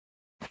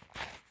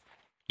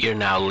You're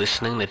now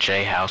listening to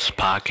Jayhouse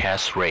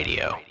Podcast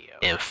Radio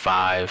in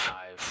 5,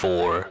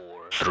 4,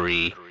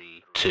 3,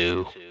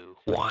 2,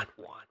 1.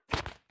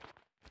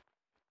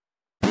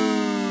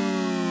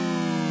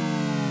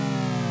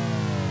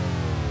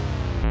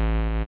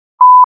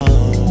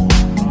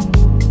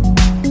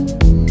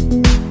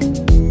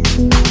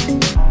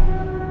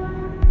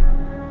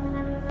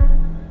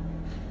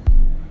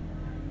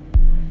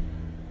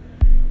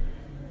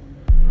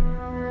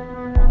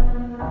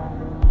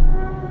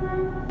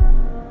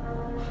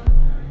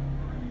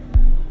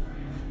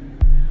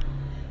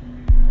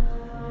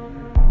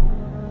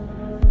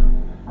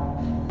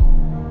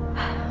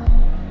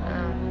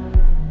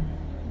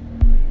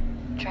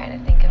 Trying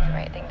to think of the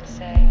right thing to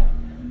say.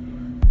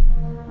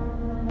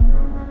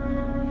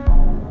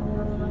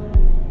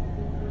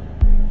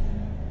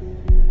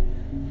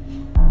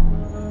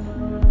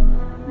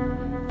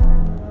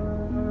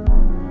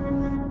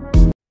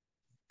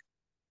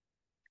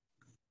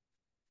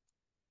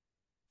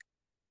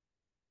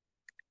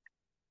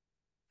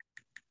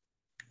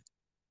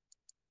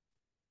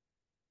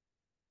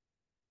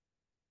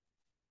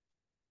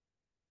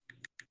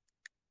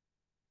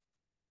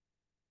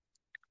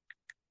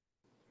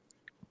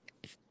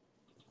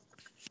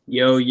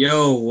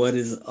 Yo, what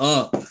is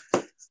up?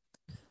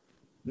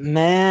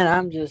 Man,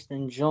 I'm just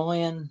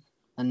enjoying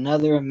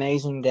another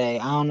amazing day.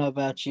 I don't know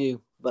about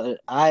you, but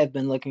I have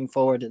been looking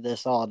forward to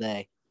this all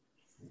day.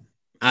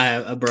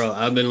 I've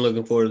been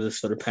looking forward to this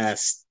for the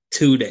past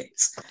 2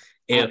 days.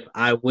 If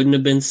I wouldn't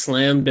have been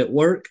slammed at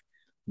work,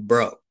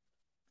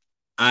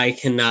 I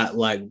cannot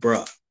I'm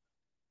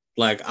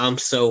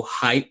so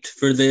hyped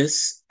for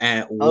this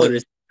at what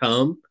has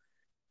come.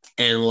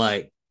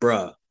 And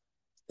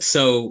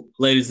so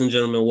ladies and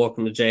gentlemen,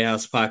 welcome to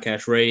Jayhouse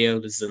Podcast Radio.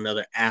 This is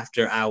another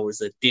after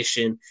hours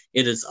edition.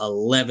 It is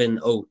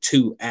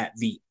 11:02 at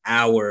the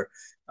hour.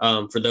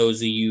 For those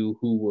of you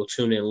who will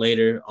tune in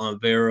later on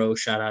Vero,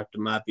 shout out to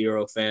my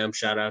Vero fam,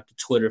 shout out to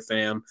Twitter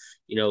fam.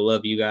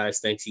 Love you guys.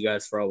 Thanks you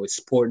guys for always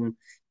supporting.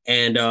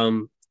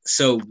 And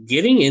so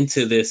getting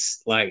into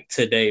this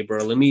today,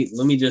 bro, let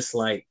me just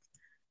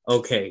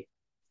okay,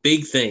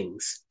 big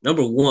things.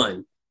 Number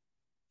one,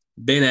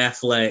 Ben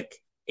Affleck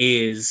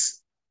is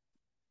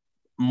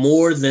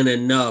more than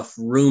enough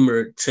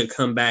rumored to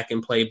come back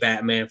and play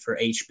Batman for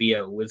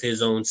HBO with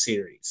his own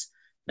series.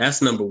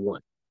 That's number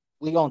one.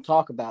 We're going to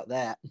talk about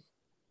that.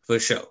 For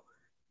sure.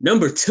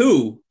 Number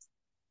two,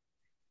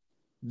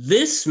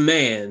 this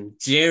man,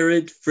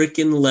 Jared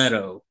freaking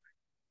Leto,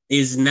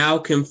 is now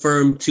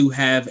confirmed to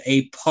have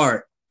a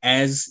part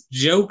as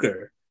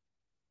Joker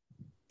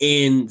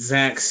in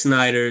Zack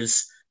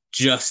Snyder's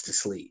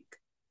Justice League.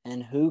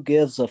 And who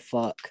gives a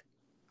fuck?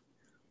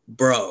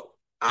 Bro,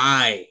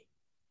 I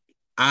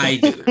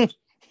do.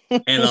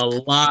 And a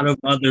lot of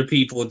other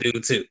people do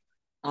too.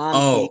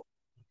 I'm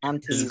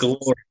it's teasing.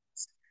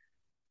 Glorious.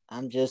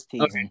 I'm just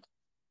teasing. Okay.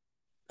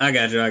 I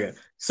got you.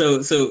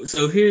 So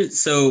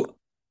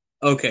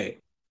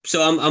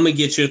I'm gonna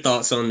get your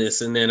thoughts on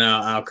this, and then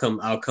I'll come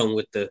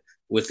with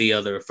the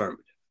other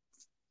affirmative.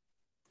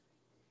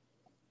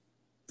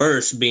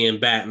 First being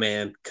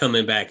Batman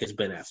coming back as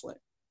Ben Affleck.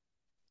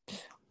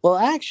 Well,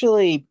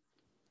 actually,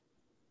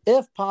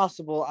 if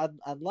possible,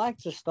 I'd like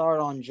to start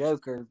on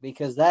Joker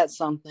because that's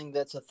something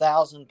that's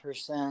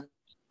 1,000%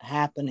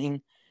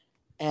 happening,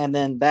 and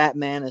then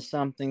Batman is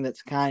something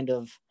that's kind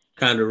of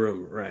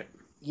rumor, right?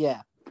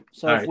 Yeah.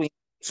 So all if right. we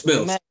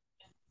spills,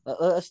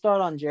 let's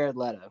start on Jared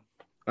Leto.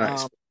 All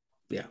right.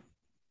 Yeah.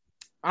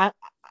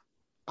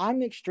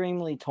 I'm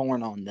extremely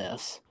torn on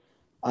this.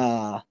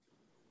 I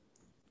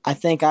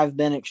think I've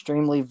been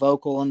extremely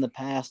vocal in the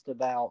past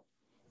about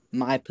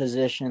my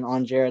position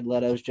on Jared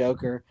Leto's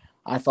Joker.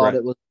 I thought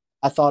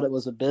it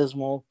was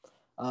abysmal.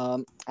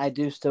 I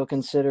do still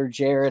consider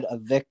Jared a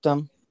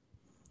victim.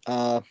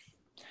 You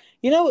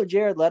know what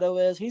Jared Leto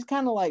is? He's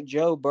kind of like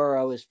Joe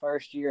Burrow his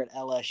first year at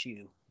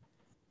LSU.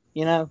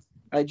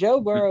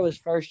 Joe Burrow his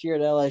first year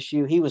at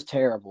LSU, he was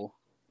terrible.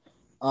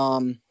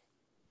 But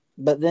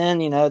then,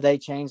 they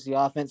changed the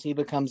offense. He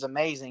becomes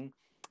amazing.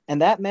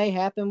 And that may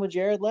happen with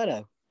Jared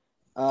Leto.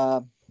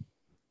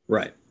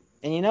 Right.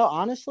 And,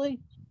 honestly,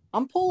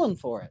 I'm pulling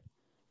for it.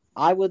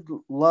 I would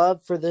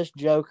love for this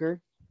Joker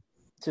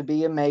to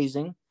be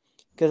amazing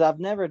because I've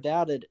never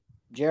doubted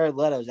Jared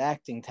Leto's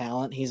acting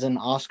talent. He's an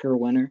Oscar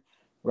winner,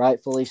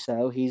 rightfully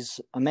so. He's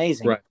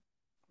amazing. Right.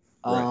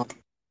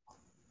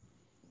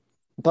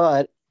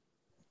 But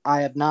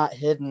I have not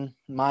hidden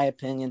my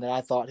opinion that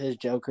I thought his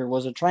Joker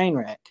was a train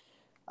wreck.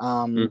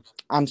 I'm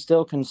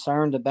still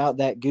concerned about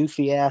that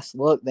goofy-ass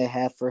look they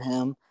have for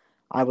him.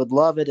 I would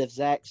love it if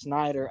Zack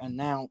Snyder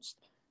announced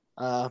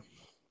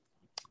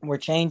we're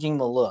changing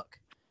the look.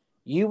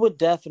 You would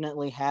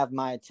definitely have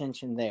my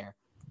attention there.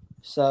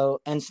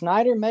 So, and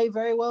Snyder may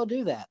very well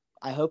do that.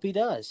 I hope he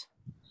does.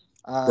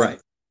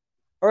 Right.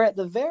 Or at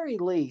the very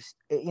least,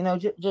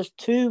 just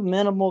 2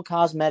 minimal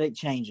cosmetic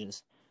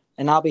changes,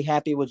 and I'll be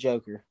happy with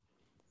Joker.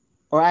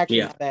 Or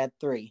actually, not bad,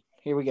 3.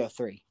 Here we go,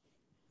 3.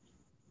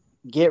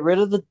 Get rid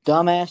of the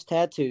dumbass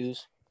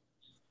tattoos.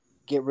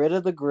 Get rid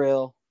of the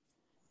grill.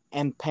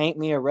 and paint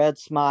me a red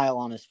smile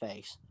on his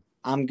face.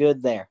 I'm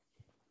good there.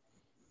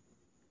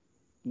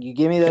 You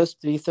give me those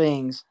three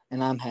things,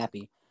 and I'm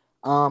happy.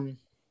 But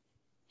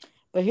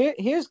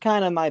here's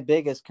kind of my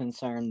biggest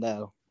concern,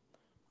 though.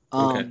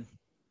 Okay. And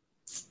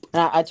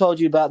I told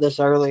you about this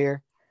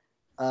earlier.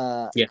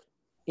 Yeah.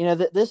 You know,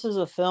 this is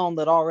a film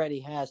that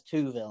already has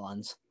two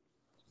villains.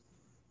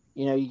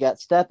 You know, you got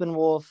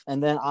Steppenwolf,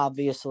 and then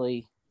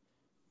obviously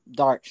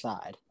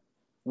Darkseid,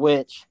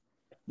 which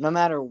no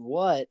matter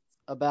what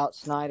about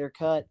Snyder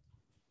Cut,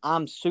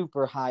 I'm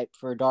super hyped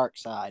for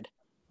Darkseid.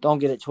 Don't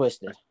get it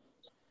twisted.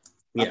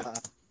 Yeah.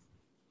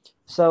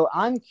 So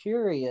I'm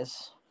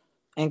curious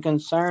and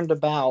concerned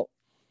about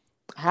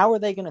how are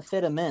they going to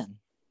fit him in?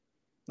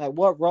 Like,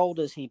 what role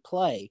does he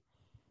play?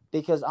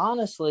 Because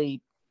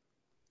honestly,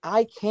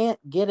 I can't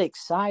get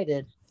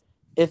excited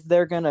if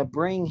they're going to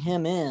bring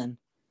him in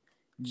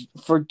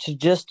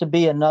just to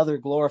be another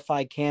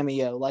glorified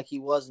cameo like he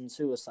was in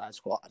Suicide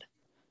Squad.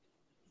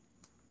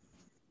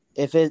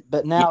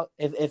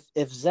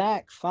 If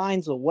Zach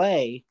finds a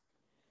way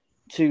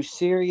to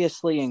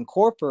seriously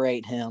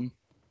incorporate him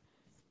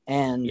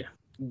and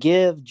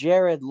give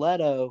Jared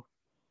Leto,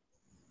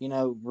 you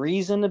know,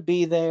 reason to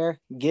be there,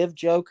 give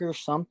Joker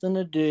something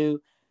to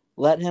do,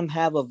 let him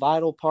have a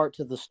vital part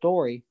to the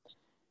story.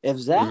 If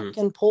Zach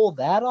can pull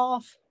that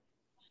off,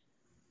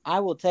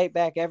 I will take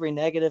back every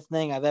negative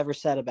thing I've ever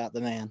said about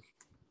the man.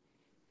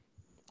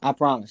 I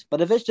promise.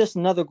 But if it's just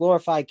another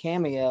glorified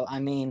cameo, I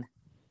mean,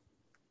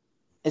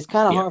 it's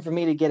kind of hard for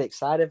me to get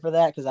excited for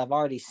that because I've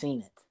already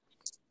seen it.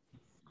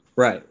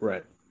 Right.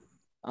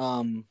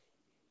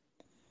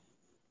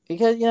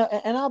 Because, you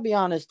know, and I'll be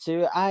honest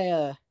too,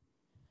 I've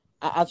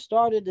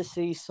started to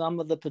see some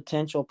of the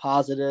potential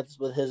positives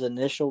with his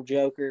initial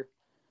Joker.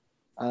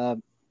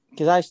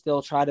 Because I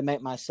still try to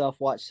make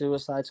myself watch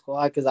Suicide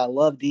Squad because I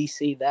love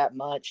DC that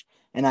much.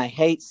 And I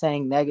hate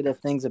saying negative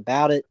things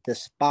about it,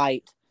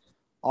 despite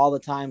all the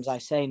times I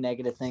say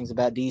negative things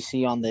about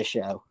DC on this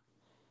show.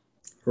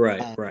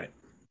 Right.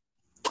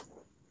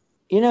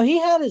 You know, he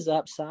had his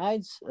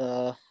upsides.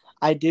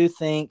 I do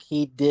think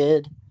he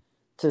did,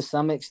 to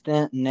some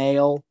extent,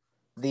 nail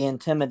the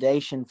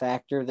intimidation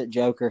factor that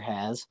Joker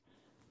has.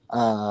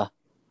 Although,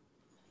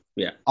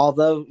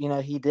 you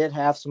know, he did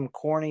have some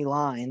corny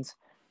lines.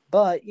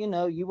 But, you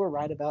know, you were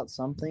right about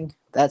something.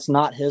 That's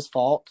not his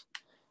fault.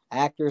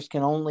 Actors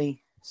can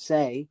only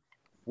say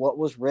what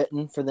was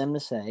written for them to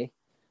say.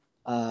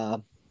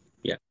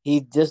 He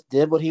just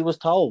did what he was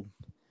told.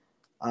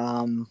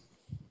 Overall,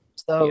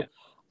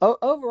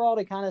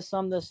 to kind of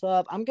sum this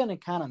up, I'm going to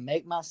kind of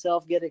make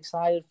myself get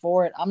excited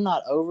for it. I'm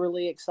not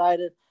overly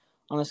excited.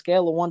 On a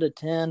scale of 1 to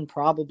 10,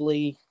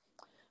 probably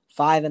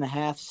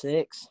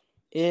 5.5,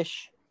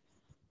 6-ish.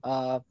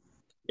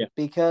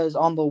 Because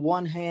on the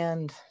one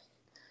hand,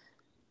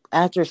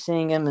 after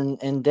seeing him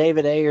in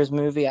David Ayer's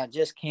movie, I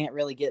just can't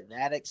really get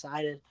that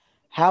excited.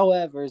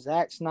 However,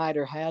 Zack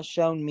Snyder has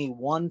shown me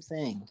one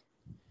thing.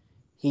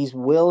 He's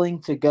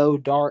willing to go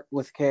dark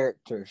with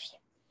characters.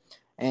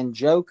 And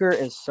Joker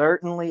is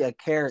certainly a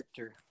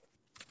character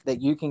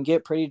that you can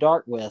get pretty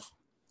dark with.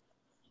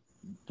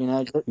 You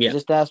know,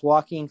 just ask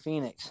Joaquin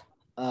Phoenix.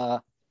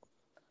 So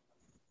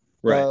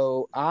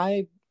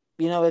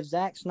if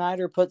Zack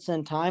Snyder puts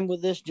in time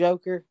with this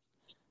Joker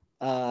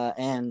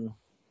and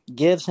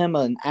gives him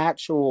an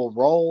actual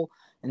role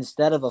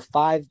instead of a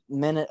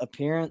 5-minute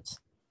appearance,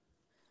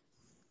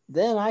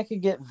 then I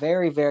could get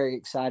very, very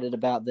excited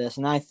about this.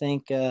 And I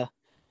think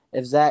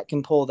if Zach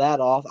can pull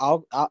that off,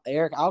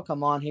 Eric, I'll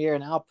come on here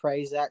and I'll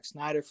praise Zack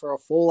Snyder for a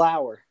full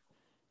hour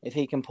if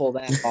he can pull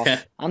that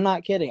off. I'm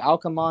not kidding. I'll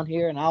come on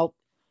here and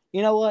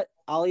you know what?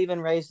 I'll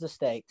even raise the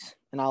stakes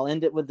and I'll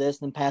end it with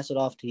this and pass it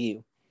off to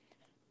you.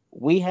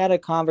 We had a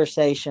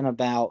conversation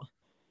about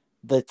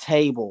the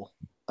table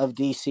of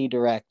DC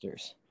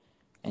directors.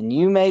 And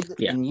you made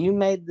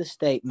the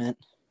statement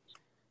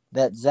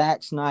that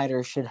Zack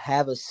Snyder should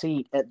have a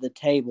seat at the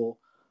table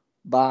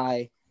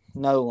by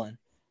Nolan.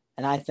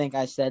 And I think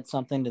I said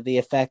something to the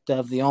effect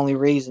of the only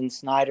reason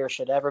Snyder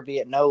should ever be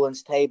at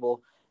Nolan's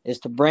table is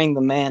to bring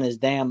the man his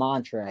damn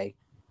entree.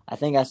 I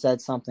think I said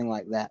something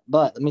like that.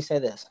 But let me say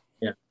this.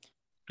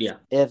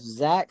 If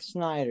Zack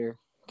Snyder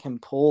can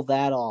pull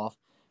that off,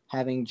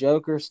 having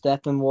Joker,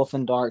 Steppenwolf,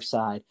 and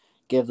Darkseid,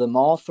 give them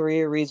all three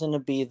a reason to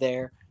be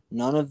there,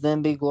 none of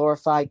them be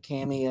glorified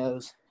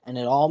cameos, and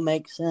it all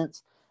makes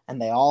sense,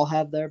 and they all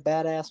have their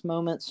badass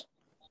moments,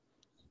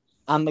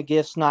 I'm going to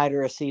give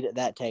Snyder a seat at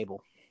that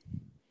table.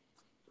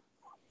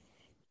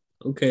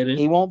 Okay, then.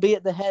 He won't be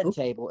at the head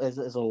table. It's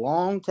a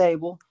long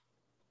table.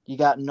 You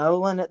got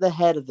Nolan at the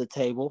head of the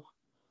table,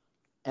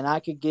 and I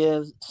could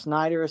give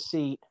Snyder a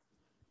seat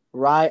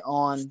right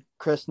on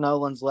Chris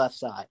Nolan's left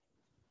side.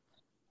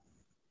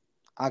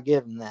 I'll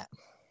give him that.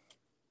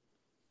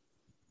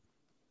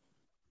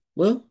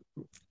 Well,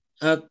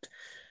 okay.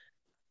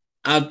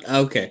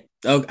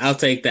 I'll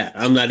take that.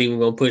 I'm not even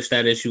gonna push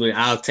that issue in.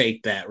 I'll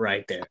take that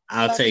right there.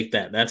 I'll take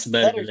that. That's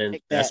better than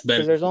that's better.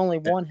 Because there's only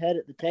one head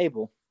at the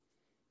table.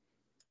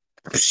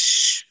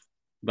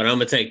 But I'm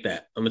gonna take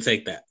that.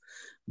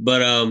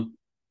 But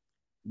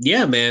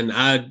yeah, man,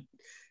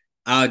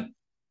 I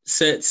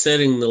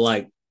setting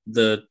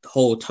the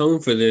whole tone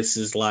for this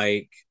is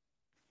like,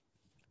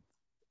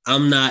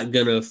 I'm not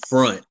gonna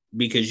front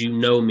because you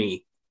know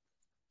me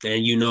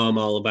and you know I'm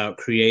all about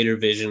creator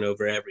vision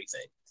over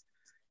everything.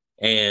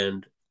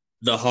 And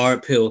the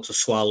hard pill to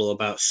swallow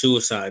about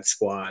Suicide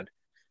Squad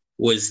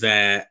was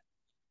that,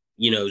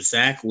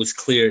 Zack was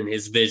clear in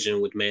his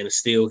vision with Man of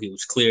Steel. He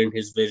was clear in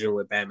his vision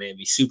with Batman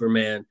v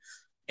Superman.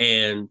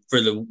 And for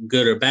the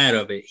good or bad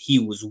of it, he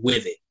was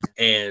with it.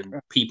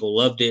 And people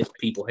loved it,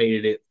 people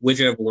hated it,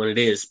 whichever one it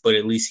is, but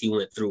at least he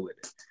went through with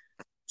it.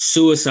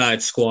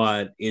 Suicide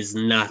Squad is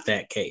not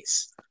that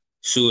case.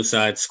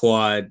 Suicide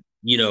Squad,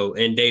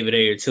 and David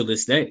Ayer till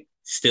this day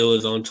still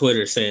is on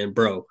Twitter saying,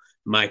 "Bro,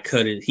 my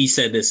cut is." He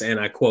said this, and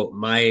I quote,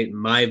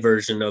 "My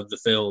version of the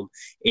film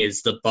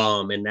is the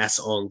bomb, and that's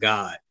on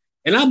God."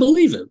 And I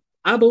believe him.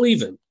 I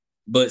believe him.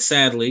 But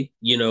sadly,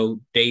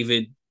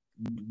 David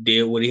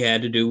did what he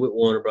had to do with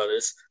Warner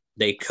Brothers.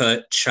 They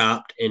cut,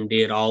 chopped, and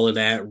did all of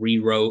that,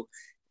 rewrote,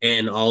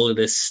 and all of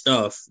this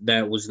stuff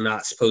that was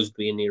not supposed to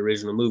be in the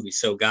original movie.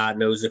 So God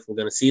knows if we're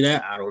going to see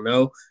that. I don't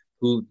know.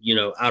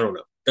 I don't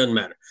know. Doesn't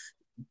matter.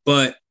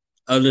 But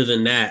other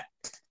than that,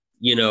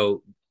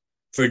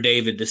 for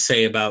David to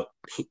say about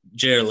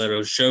Jared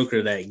Leto's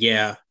Joker that,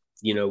 yeah,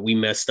 we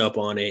messed up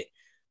on it.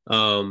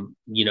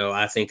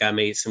 I think I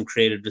made some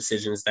creative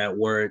decisions that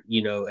weren't,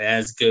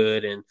 as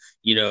good. And,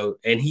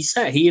 and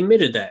he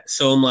admitted that.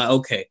 So I'm like,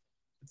 okay,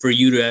 for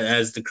you to,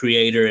 as the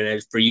creator and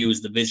as for you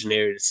as the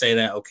visionary to say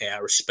that, okay, I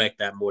respect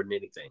that more than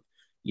anything.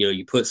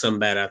 You put something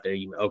bad out there,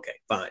 okay,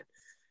 fine.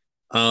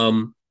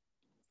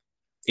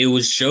 It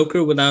was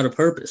Joker without a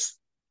purpose.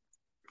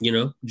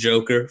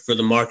 Joker for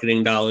the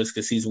marketing dollars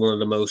because he's one of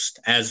the most,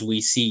 as we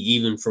see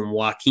even from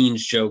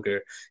Joaquin's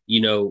Joker,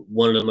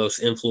 one of the most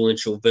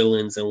influential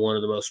villains and one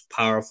of the most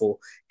powerful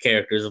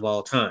characters of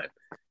all time.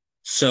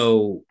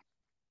 So,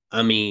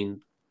 I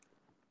mean,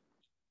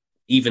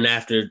 even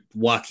after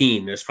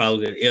Joaquin, there's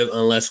probably,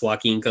 unless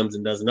Joaquin comes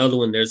and does another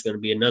one, there's going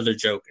to be another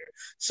Joker.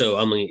 So,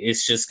 I mean,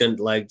 it's just going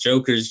to, like,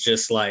 Joker's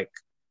just like,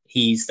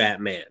 he's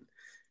that man.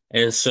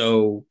 And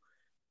so,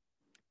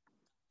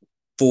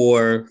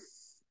 for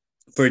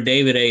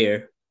David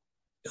Ayer,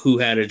 who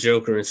had a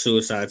Joker in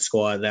Suicide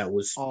Squad that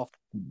was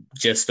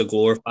just a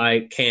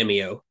glorified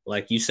cameo,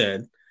 like you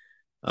said.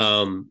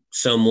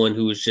 Someone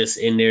who was just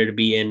in there to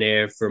be in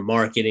there for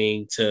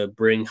marketing, to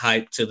bring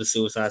hype to the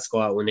Suicide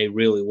Squad when they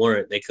really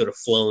weren't. They could have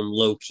flown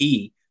low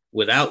key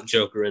without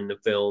Joker in the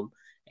film,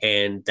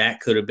 and that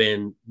could have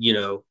been,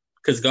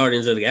 because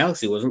Guardians of the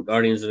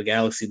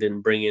Galaxy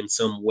didn't bring in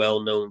some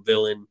well-known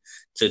villain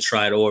to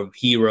try to, or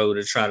hero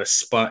to try to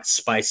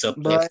spice up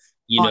the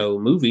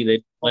movie.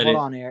 They hold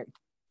on, Eric.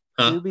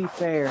 Huh? To be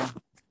fair,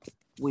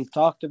 we've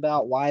talked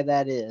about why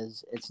that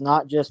is. It's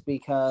not just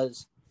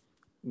because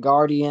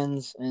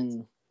Guardians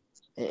and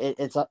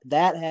it's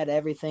that had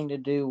everything to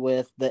do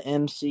with the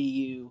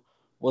MCU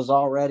was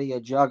already a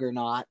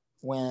juggernaut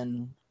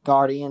when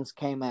Guardians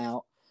came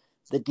out.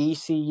 The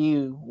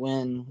DCU,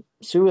 when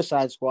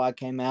Suicide Squad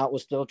came out,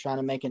 was still trying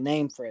to make a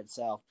name for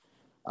itself.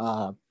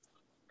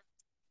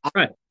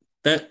 Right.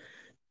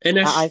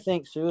 I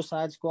think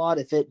Suicide Squad,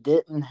 if it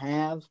didn't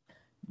have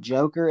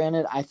Joker in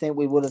it, I think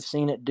we would have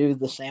seen it do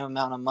the same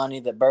amount of money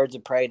that Birds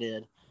of Prey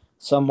did,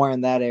 somewhere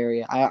in that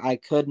area. I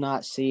could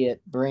not see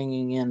it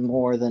bringing in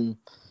more than,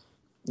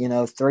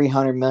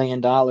 $300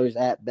 million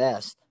at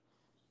best.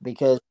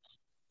 Because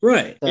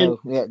right. So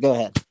yeah, go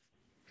ahead.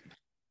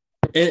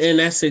 And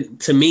that's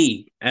to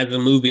me as a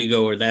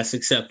moviegoer, that's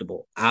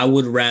acceptable. I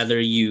would rather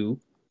you,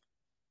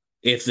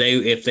 if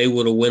they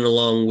would have went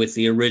along with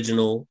the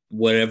original,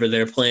 whatever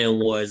their plan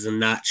was, and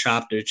not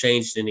chopped or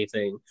changed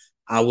anything,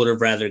 I would have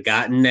rather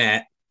gotten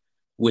that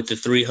with the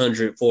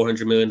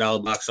 $400 million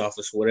box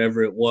office,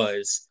 whatever it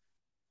was,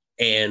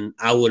 and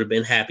I would have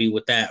been happy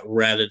with that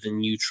rather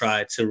than you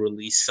try to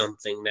release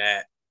something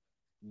that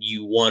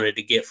you wanted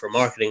to get for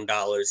marketing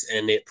dollars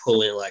and it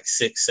pull in like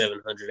 600,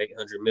 700,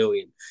 800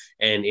 million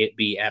and it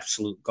be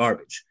absolute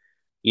garbage,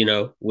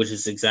 which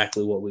is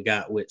exactly what we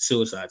got with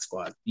Suicide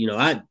Squad.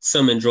 I had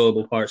some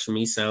enjoyable parts for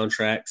me,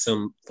 soundtrack,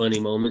 some funny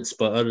moments,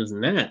 but other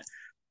than that,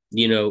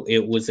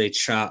 it was a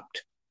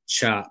chopped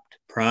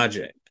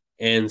project.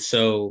 And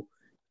so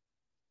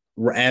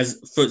as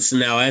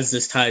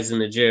this ties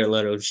into Jared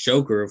Leto's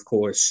Joker, of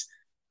course,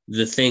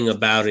 the thing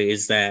about it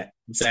is that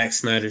Zack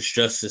Snyder's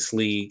Justice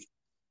League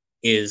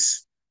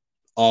is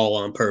all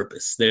on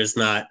purpose. There's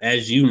not,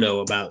 as you know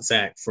about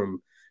Zack,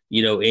 from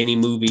any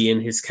movie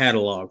in his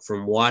catalog,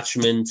 from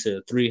Watchmen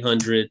to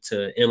 300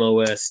 to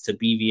MOS to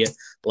BVS,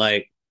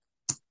 like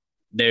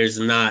there's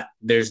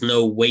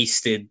no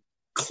wasted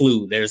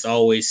clue. There's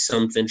always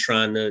something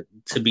trying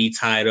to be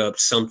tied up,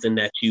 something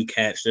that you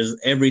catch.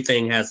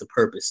 Everything has a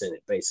purpose in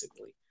it,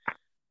 basically.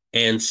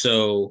 And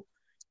so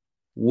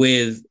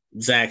with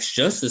Zack's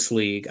Justice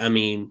League, I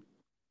mean,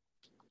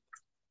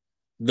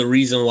 the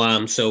reason why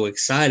I'm so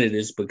excited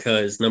is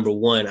because, number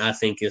one, I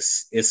think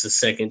it's a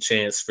second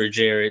chance for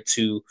Jared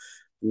to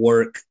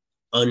work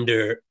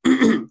under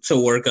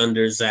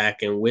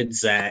Zack and with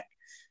Zack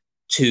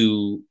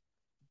to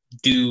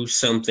do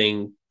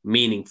something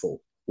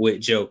meaningful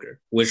with Joker,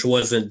 which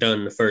wasn't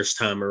done the first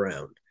time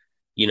around.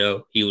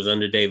 He was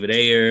under David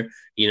Ayer.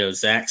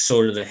 Zach's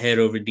sort of the head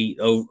over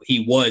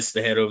he was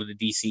the head over the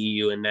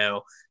DCEU, and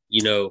now,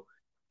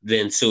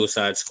 then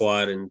Suicide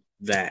Squad and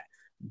that.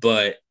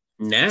 But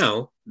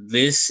now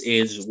this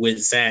is with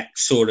Zach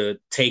sort of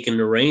taking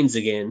the reins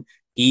again.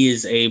 He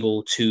is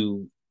able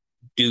to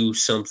do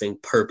something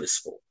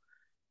purposeful.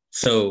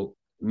 So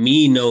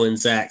me knowing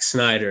Zack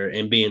Snyder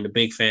and being the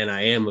big fan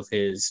I am of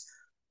his,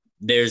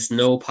 there's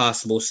no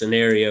possible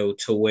scenario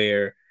to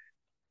where,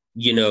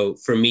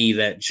 for me,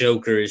 that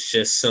Joker is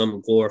just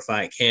some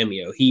glorified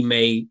cameo. He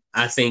may,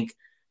 I think,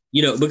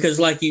 because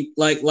like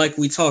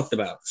we talked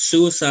about,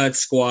 Suicide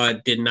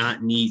Squad did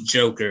not need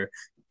Joker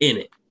in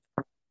it.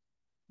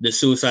 The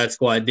Suicide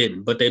Squad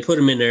didn't, but they put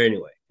him in there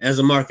anyway as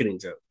a marketing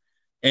joke.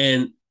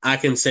 And I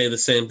can say the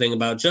same thing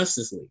about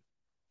Justice League.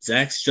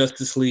 Zack's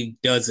Justice League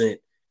doesn't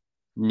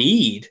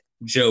need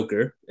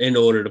Joker in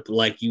order to,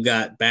 like, you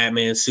got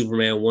Batman,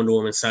 Superman, Wonder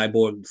Woman,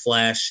 Cyborg,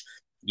 Flash.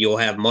 You'll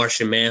have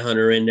Martian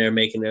Manhunter in there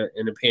making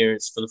an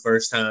appearance for the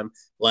first time.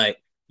 Like,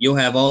 you'll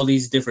have all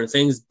these different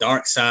things.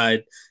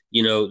 Darkseid,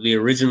 the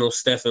original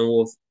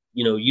Steppenwolf.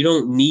 You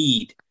don't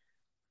need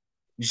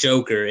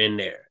Joker in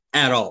there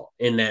at all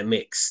in that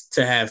mix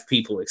to have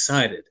people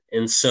excited.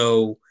 And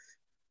so,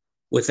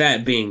 with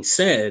that being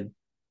said,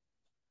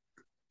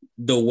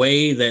 the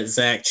way that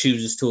Zack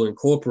chooses to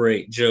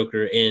incorporate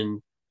Joker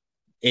in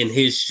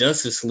his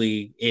Justice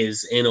League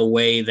is in a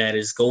way that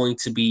is going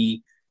to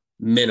be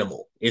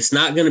minimal. It's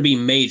not going to be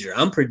major.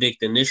 I'm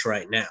predicting this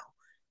right now.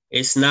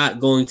 It's not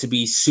going to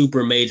be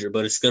super major,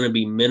 but it's going to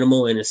be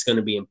minimal and it's going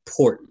to be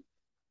important.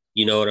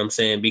 You know what I'm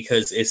saying?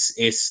 Because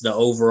it's the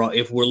overall,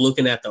 if we're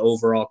looking at the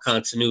overall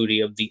continuity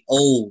of the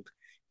old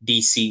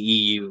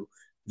DCEU,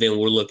 then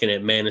we're looking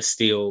at Man of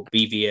Steel,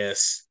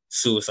 BVS,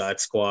 Suicide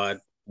Squad,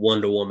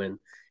 Wonder Woman,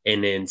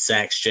 and then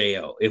Zack's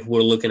J.O., if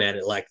we're looking at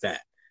it like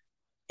that.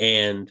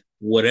 And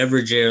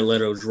whatever Jared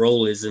Leto's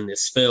role is in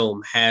this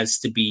film has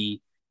to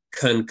be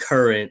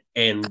concurrent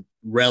and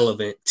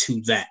relevant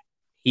to that.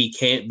 He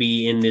can't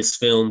be in this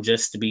film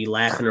just to be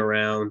laughing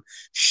around,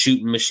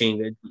 shooting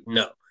machine gun.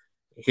 No.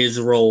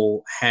 His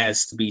role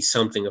has to be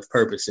something of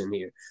purpose in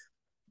here.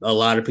 A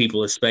lot of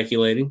people are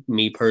speculating.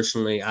 Me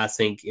personally, I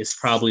think it's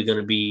probably going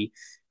to be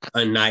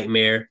a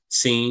nightmare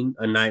scene,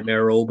 a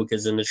nightmare role,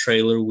 because in the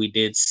trailer we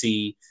did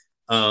see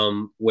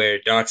where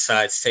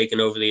Darkseid's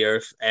taken over the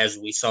Earth, as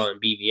we saw in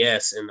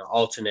BVS, in the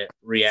alternate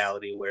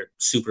reality where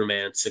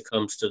Superman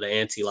succumbs to the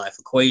anti-life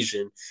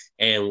equation,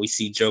 and we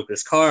see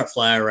Joker's car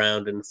fly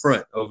around in the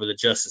front over the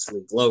Justice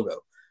League logo.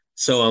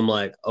 So I'm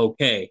like,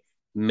 okay,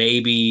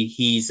 maybe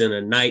he's in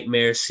a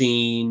nightmare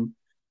scene,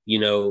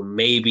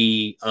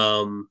 maybe,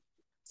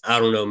 I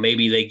don't know,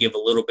 maybe they give a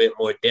little bit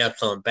more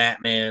depth on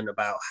Batman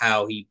about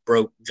how he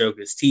broke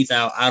Joker's teeth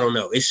out. I don't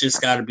know. It's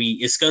going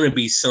to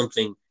be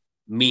something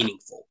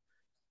meaningful,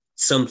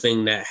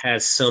 something that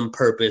has some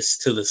purpose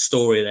to the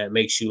story that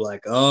makes you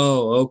like,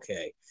 oh,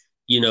 okay.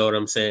 You know what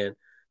I'm saying?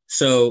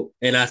 So,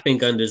 and I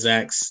think under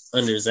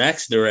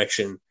Zack's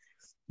direction,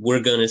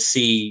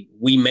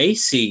 we may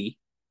see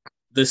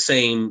the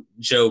same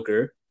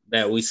Joker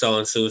that we saw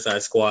in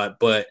Suicide Squad,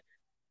 but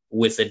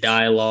with the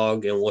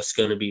dialogue and what's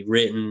going to be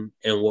written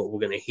and what we're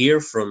going to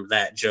hear from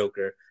that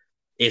Joker,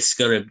 I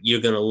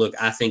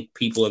think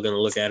people are going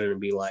to look at it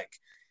and be like,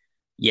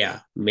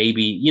 yeah,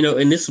 maybe,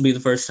 and this will be the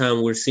first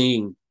time we're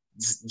seeing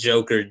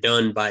Joker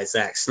done by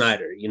Zack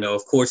Snyder.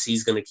 Of course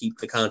he's going to keep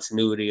the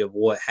continuity of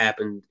what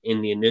happened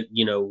in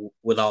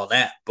with all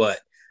that, but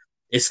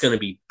it's going to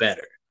be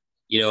better.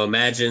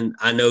 Imagine,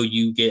 I know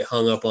you get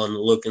hung up on the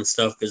look and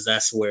stuff because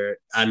that's where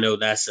I know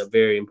that's a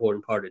very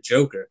important part of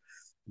Joker.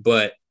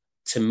 But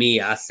to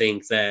me, I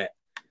think that,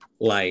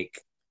 like,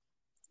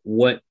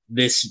 what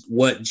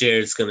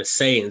Jared's going to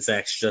say in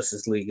Zack's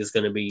Justice League is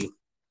going to be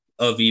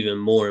of even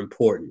more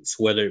importance,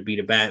 whether it be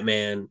to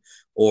Batman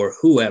or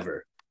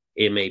whoever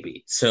it may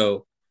be.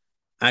 So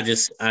I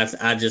just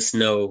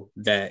know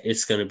that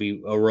it's going to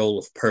be a role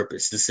of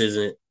purpose. This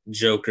isn't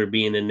Joker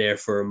being in there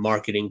for a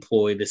marketing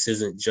ploy. This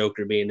isn't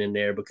Joker being in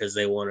there because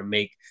they want to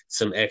make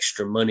some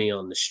extra money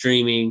on the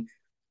streaming.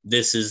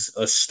 This is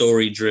a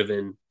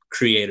story-driven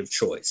creative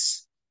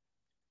choice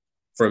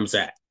from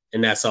Zack.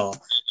 And that's all.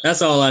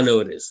 That's all I know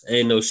it is.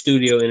 Ain't no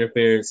studio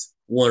interference.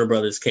 Warner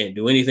Brothers can't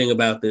do anything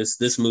about this.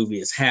 This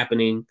movie is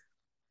happening.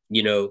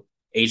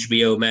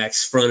 HBO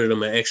Max fronted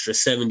them an extra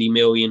 $70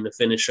 million to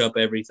finish up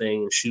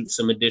everything and shoot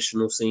some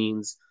additional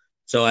scenes.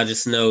 So I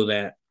just know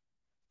that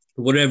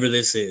whatever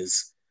this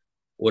is,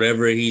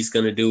 whatever he's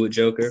going to do with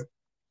Joker,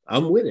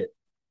 I'm with it.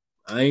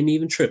 I ain't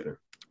even tripping.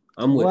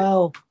 I'm with it.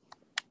 Well,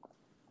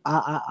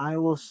 I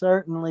will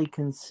certainly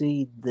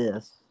concede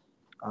this.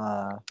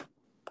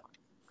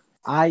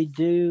 I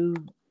do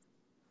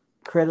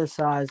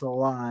criticize a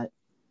lot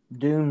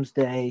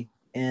Doomsday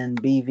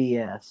and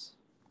BVS.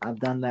 I've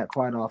done that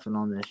quite often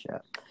on this show.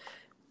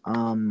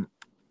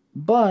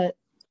 But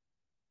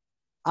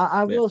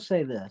I will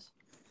say this.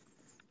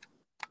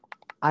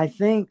 I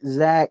think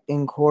Zack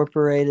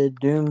incorporated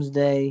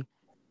Doomsday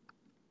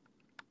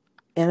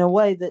in a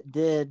way that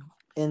did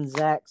in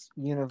Zach's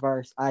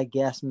universe, I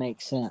guess,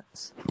 make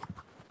sense.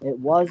 It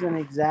wasn't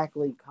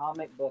exactly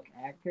comic book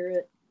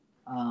accurate,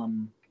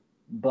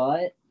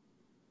 but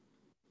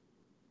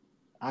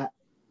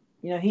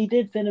he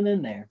did fit him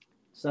in there.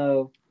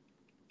 So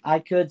I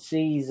could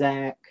see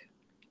Zach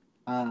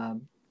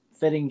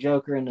fitting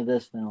Joker into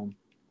this film.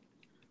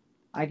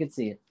 I could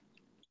see it.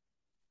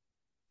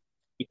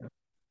 Yeah.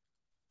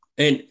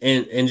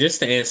 And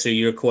just to answer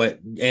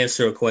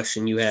answer a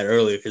question you had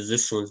earlier, because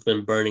this one's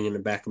been burning in the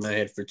back of my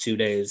head for 2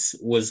 days,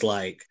 was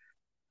like,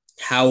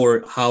 how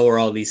are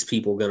all these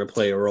people going to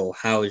play a role?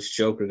 How is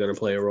Joker going to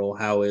play a role?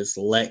 How is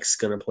Lex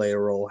going to play a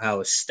role? How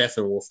is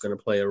Steppenwolf going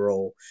to play a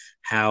role?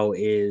 How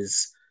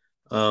is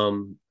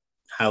Darkseid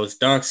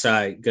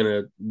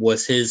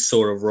what's his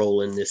sort of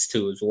role in this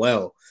too as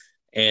well?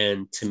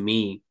 And to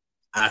me,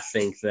 I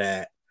think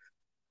that,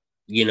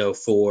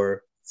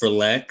 for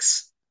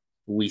Lex,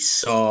 we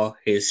saw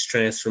his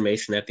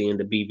transformation at the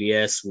end of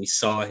BVS. We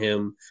saw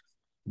him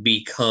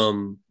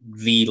become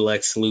the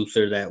Lex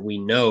Luthor that we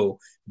know,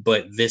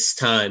 but this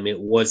time it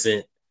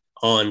wasn't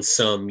on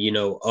some,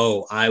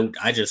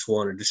 I just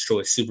want to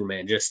destroy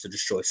Superman just to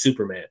destroy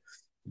Superman.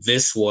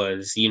 This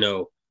was,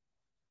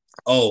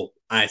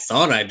 I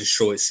thought I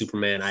destroyed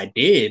Superman. I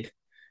did,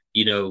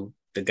 the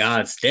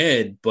god's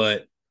dead,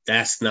 but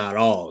that's not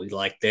all.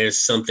 Like, there's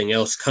something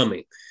else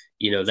coming.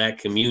 That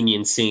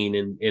communion scene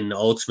in the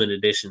Ultimate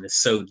Edition is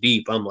so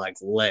deep. I'm like,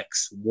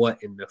 Lex, what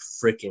in the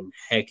freaking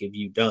heck have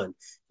you done?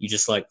 You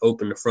just like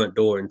opened the front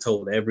door and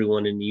told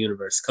everyone in the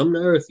universe, come to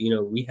Earth.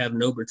 We have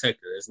no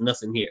protector. There's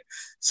nothing here.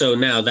 So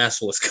now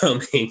that's what's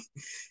coming.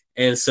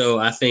 And so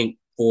I think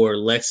for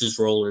Lex's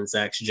role in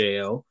Zach's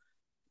JL,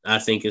 I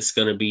think it's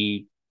going to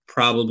be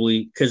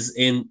probably because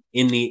in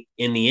the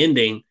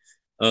ending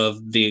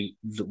of the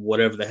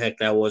whatever the heck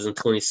that was in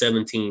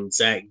 2017,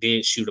 Zach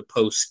did shoot a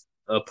post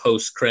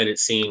credit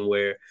scene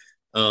where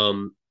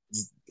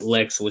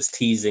Lex was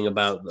teasing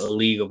about a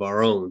League of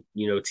Our Own,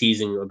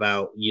 teasing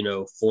about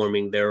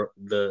forming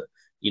the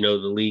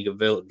League of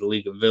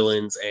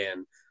Villains,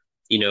 and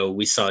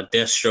we saw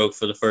Deathstroke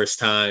for the first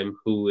time,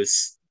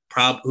 who's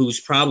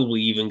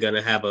probably even going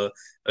to have a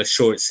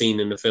short scene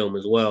in the film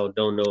as well.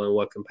 Don't know in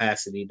what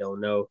capacity, don't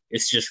know.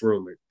 It's just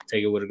rumored.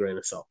 Take it with a grain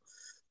of salt.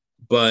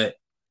 But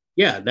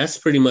yeah, that's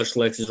pretty much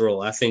Lex's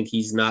role. I think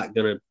he's not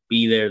going to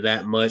be there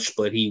that much,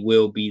 but he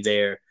will be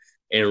there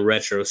in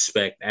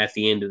retrospect at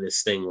the end of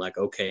this thing. Like,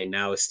 okay,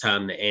 now it's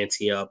time to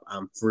ante up.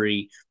 I'm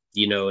free,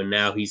 and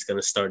now he's going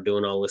to start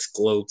doing all this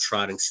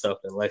globe-trotting stuff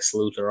that Lex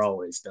Luthor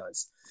always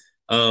does.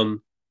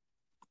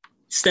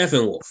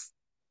 Steppenwolf.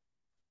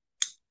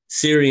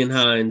 Syrian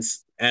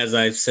Hines, as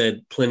I've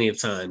said plenty of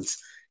times,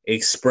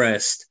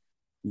 expressed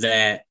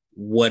that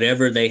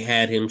whatever they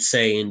had him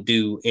say and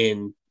do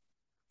in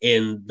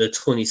the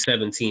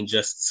 2017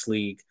 Justice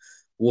League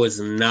was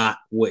not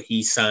what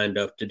he signed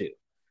up to do.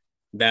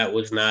 That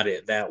was not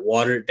it. That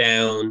watered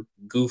down,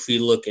 goofy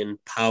looking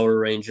Power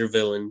Ranger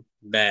villain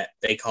that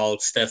they called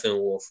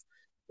Steppenwolf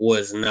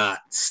was not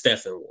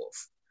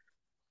Steppenwolf.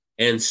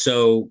 And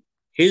so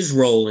his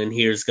role in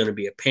here is going to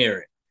be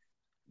apparent.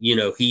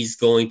 He's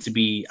going to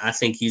be, I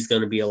think he's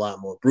going to be a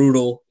lot more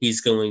brutal.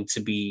 He's going to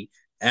be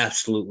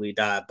absolutely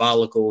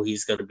diabolical.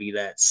 He's going to be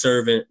that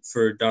servant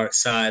for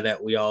Darkseid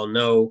that we all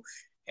know.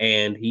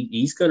 And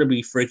he's going to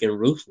be freaking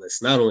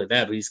ruthless. Not only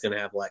that, but he's going to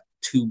have like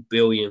 2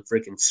 billion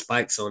freaking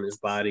spikes on his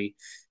body.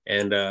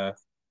 And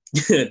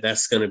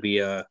that's going to be,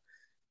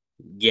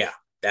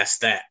 that's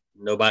that.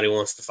 Nobody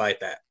wants to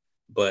fight that.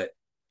 But,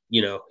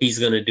 he's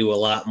going to do a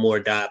lot more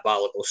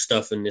diabolical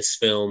stuff in this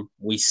film.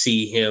 We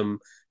see him,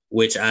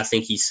 which I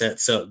think he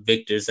sets up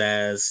Victor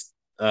Zsasz,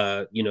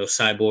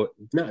 Cyborg,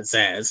 not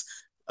Zsasz,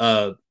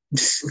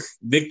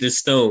 Victor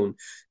Stone.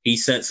 He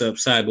sets up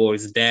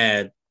Cyborg's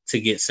dad to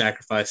get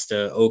sacrificed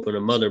to open a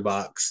mother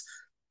box,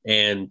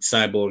 and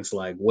Cyborg's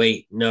like,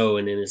 wait, no,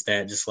 and then his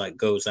dad just like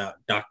goes out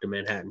Dr.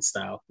 Manhattan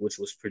style, which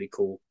was pretty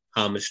cool.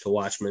 Homage to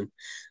Watchmen.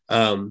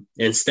 And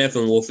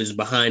Steppenwolf is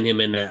behind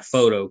him in that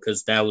photo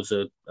because that was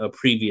a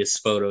previous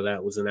photo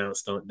that was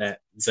announced on that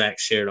Zach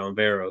shared on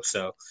Vero.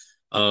 So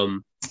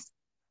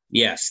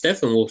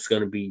Steppenwolf's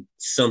going to be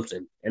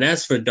something. And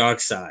as for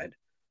Darkseid,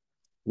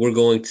 we're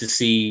going to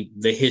see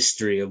the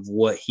history of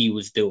what he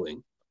was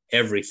doing,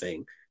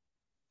 everything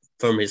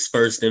from his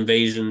first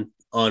invasion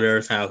on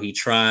Earth, how he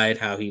tried,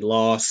 how he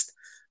lost,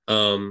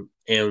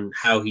 and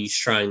how he's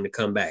trying to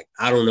come back.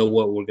 I don't know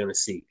what we're going to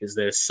see because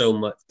there's so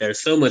much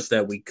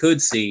that we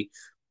could see.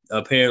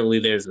 Apparently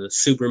there's a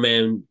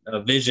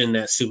vision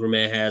that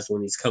Superman has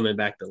when he's coming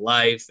back to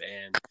life,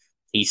 and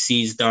he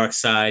sees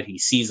Darkseid, he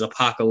sees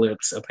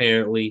Apocalypse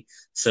apparently.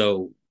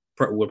 So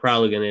we're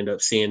probably going to end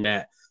up seeing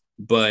that.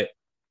 But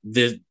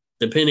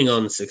depending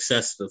on the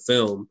success of the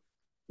film,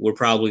 we're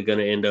probably going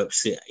to end up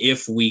seeing,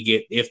 if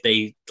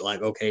they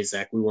like, okay,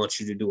 Zach, we want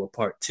you to do a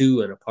part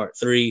 2 and a part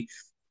 3.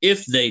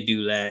 If they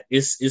do that,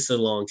 it's a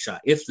long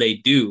shot. If they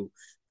do,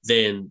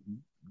 then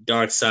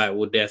Darkseid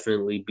will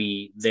definitely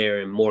be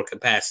there in more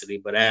capacity.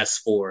 But as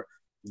for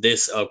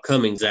this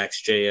upcoming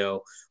Zach's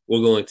JL,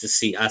 we're going to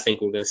see. I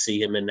think we're going to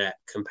see him in that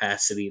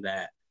capacity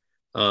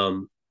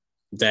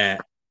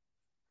that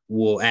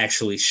will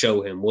actually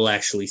show him. We'll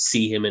actually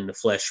see him in the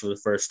flesh for the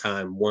first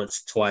time,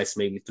 once, twice,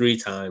 maybe 3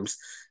 times,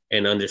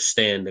 and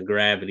understand the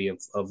gravity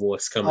of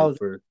what's coming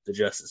for the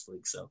Justice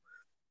League. So,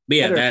 but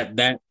yeah,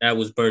 that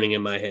was burning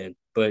in my head.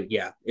 But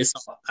yeah,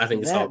 I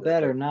think it's all that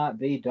better not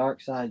be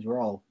Darkseid's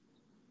role.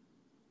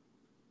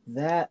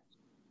 That.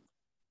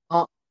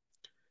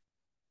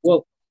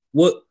 Well,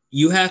 what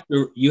you have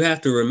to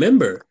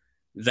remember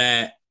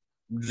that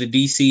the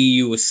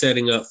DCU was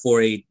setting up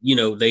for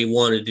they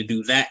wanted to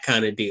do that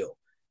kind of deal.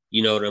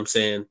 You know what I'm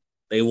saying?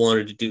 They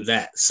wanted to do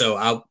that. So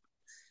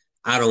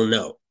I don't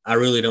know. I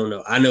really don't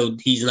know. I know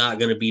he's not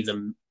going to be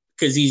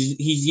because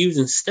he's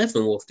using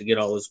Steppenwolf to get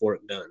all his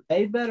work done.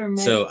 They better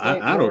make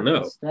I don't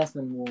know.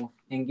 Steppenwolf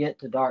and get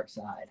to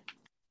Darkseid.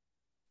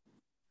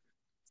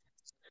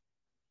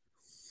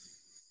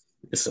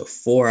 It's a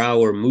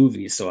 4-hour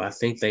movie, so I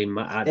think they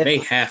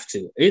have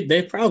to.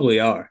 They probably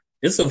are.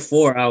 It's a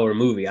 4-hour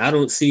movie. I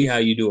don't see how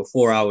you do a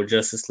 4-hour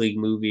Justice League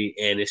movie,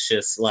 and it's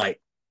just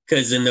like,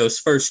 because in those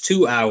first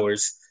 2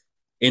 hours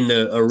in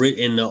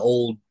the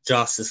old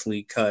Justice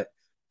League cut,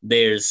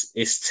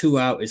 it's 2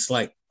 hours. It's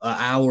like an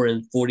hour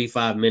and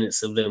 45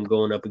 minutes of them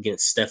going up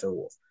against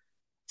Steppenwolf.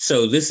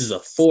 So this is a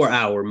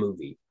 4-hour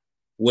movie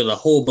with a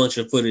whole bunch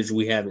of footage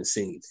we haven't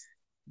seen.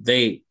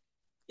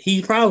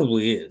 He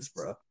probably is,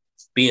 bro.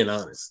 Being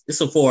honest, it's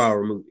a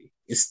 4-hour movie.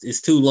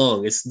 It's too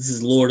long. This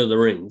is Lord of the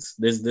Rings.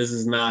 This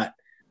is not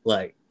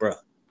like, bro.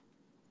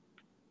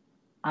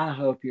 I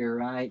hope you're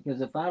right,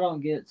 because if I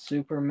don't get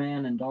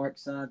Superman and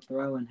Darkseid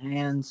throwing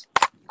hands,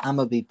 I'm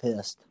gonna be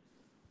pissed.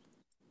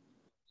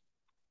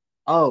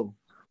 Oh,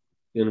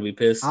 you're gonna be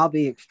pissed? I'll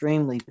be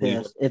extremely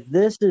pissed. If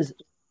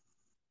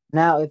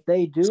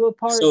they do a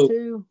part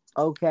 2,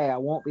 okay, I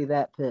won't be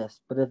that pissed.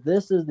 But if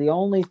this is the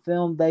only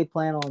film they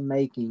plan on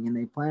making and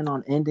they plan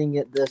on ending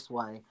it this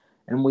way,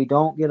 and we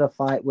don't get a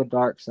fight with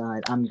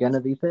Darkseid, I'm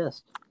gonna be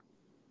pissed.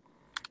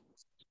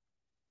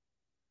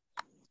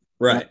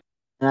 Right.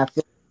 And I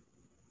feel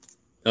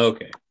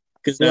okay.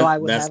 Because I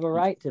would have a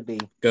right to be.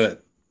 Good.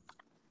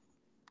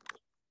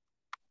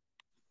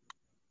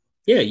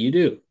 Yeah, you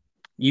do.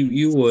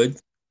 You would.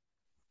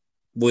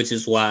 Which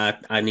is why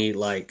I need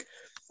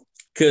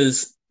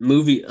because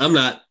I'm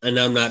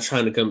not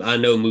trying to come. I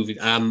know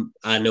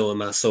I know in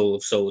my soul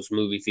of souls,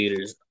 movie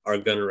theaters are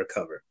gonna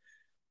recover.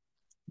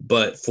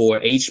 But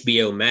for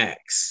HBO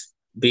Max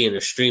being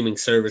a streaming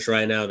service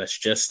right now that's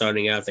just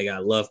starting out, they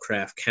got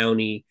Lovecraft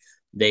County.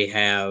 They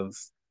have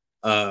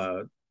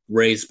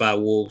Raised by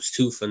Wolves,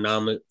 2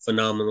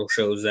 phenomenal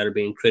shows that are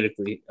being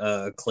critically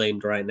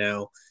acclaimed right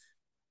now.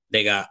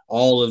 They got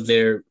all of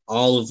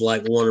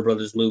Warner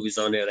Brothers movies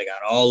on there. They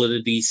got all of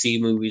the DC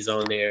movies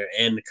on there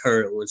and the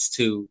current ones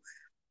too.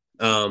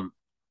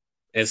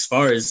 As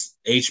far as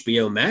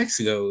HBO Max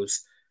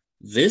goes,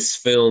 this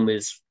film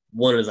is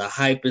one of the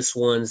hypest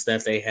ones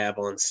that they have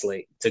on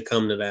slate to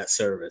come to that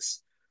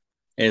service.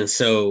 And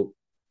so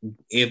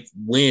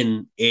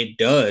when it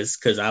does,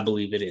 because I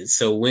believe it is,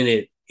 so when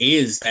it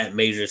is that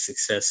major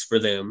success for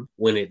them,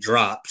 when it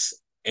drops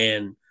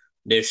and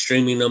their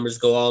streaming numbers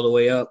go all the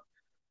way up,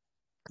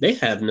 they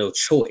have no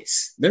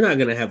choice. They're not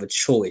going to have a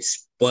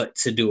choice but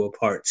to do a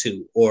part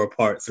 2 or a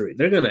part 3.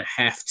 They're going to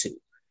have to.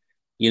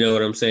 You know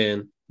what I'm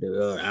saying? I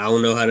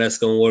don't know how that's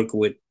going to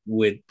work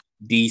with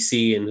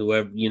DC and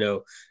whoever,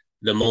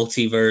 the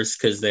multiverse,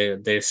 because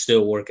they're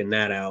still working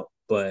that out.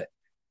 But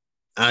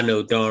I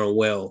know darn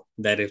well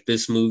that if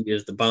this movie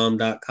is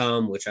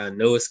thebomb.com, which I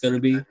know it's going to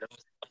be,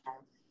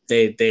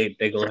 they're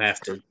going to have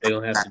to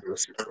do a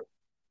sequel.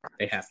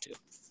 They have to.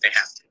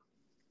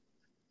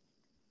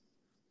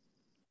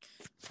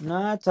 No,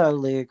 I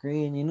totally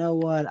agree. And you know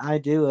what? I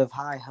do have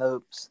high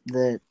hopes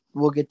that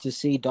we'll get to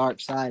see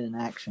Darkseid in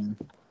action.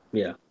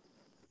 Yeah.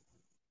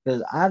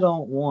 Because I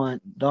don't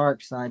want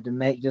Darkseid to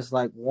make just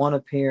like one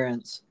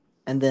appearance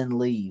and then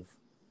leave.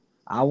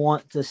 I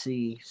want to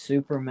see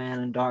Superman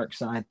and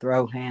Darkseid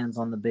throw hands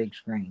on the big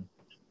screen.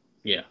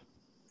 Yeah.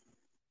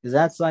 Because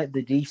that's like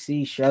the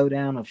DC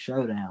showdown of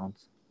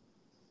showdowns.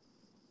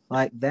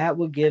 Like, that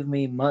would give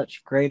me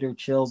much greater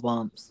chill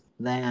bumps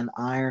than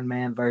Iron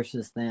Man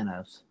versus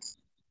Thanos.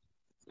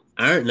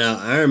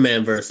 Iron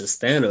Man versus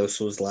Thanos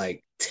was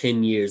like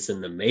 10 years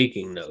in the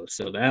making, though.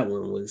 So that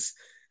one was,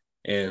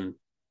 and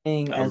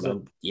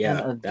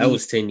that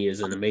was 10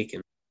 years in the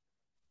making.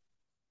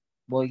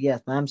 Well,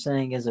 yes, I'm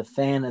saying as a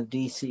fan of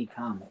DC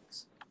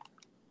Comics.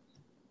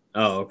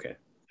 Oh, okay.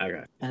 I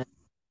got it.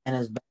 And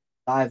as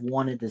I've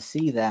wanted to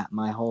see that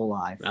my whole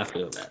life. I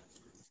feel that.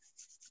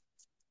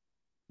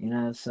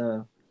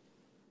 So,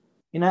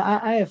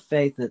 I have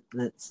faith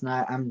that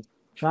Snyder, I'm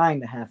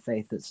trying to have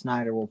faith that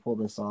Snyder will pull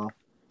this off.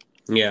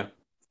 Yeah.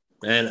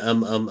 And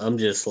I'm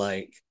just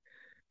like,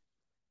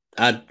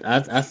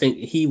 I think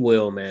he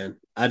will, man.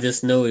 I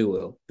just know he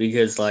will,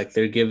 because like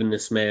they're giving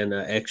this man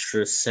an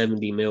extra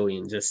 $70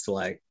 million just to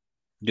like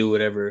do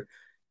whatever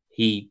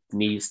he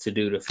needs to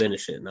do to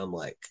finish it, and I'm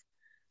like,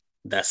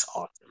 that's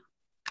awesome.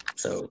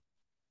 So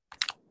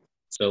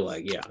So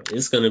like, yeah,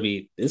 it's gonna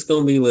be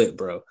lit,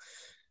 bro.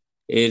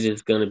 It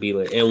is gonna be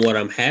lit. And what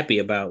I'm happy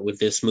about with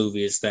this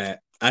movie is that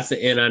of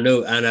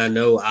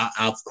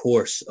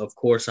course,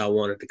 I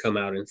want it to come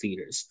out in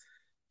theaters,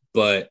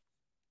 but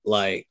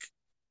like,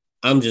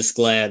 I'm just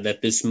glad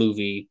that this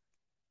movie,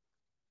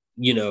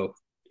 you know,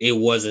 it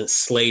wasn't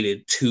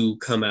slated to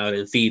come out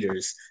in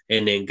theaters,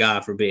 and then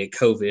God forbid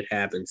COVID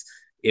happens.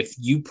 If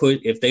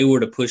they were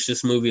to push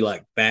this movie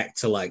like back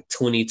to like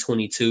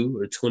 2022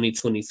 or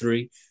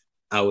 2023,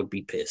 I would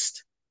be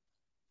pissed.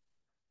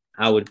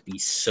 I would be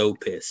so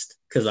pissed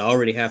because I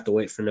already have to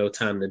wait for No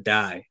Time to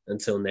Die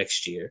until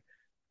next year.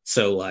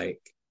 So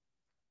like,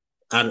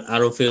 I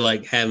don't feel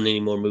like having any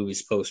more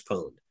movies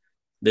postponed.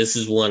 This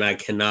is one I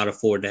cannot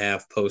afford to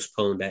have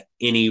postponed at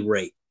any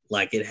rate.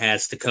 Like, it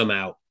has to come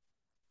out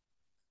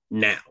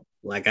now.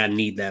 Like, I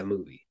need that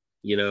movie,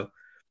 you know?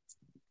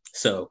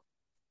 So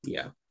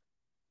yeah.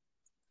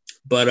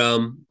 But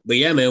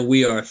yeah, man,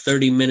 we are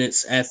 30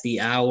 minutes at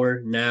the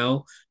hour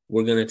now.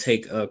 We're gonna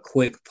take a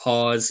quick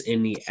pause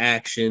in the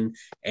action,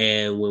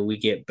 and when we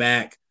get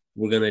back,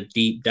 we're gonna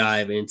deep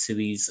dive into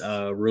these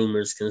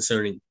rumors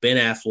concerning Ben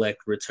Affleck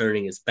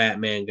returning as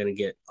Batman. Gonna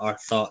get our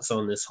thoughts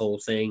on this whole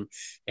thing,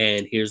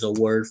 and here's a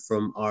word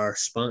from our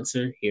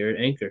sponsor here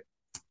at Anchor.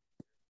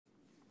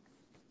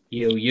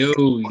 Yo,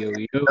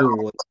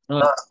 what's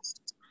up?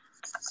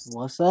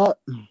 What's up?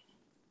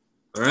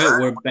 All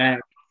right, we're back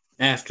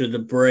after the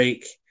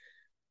break.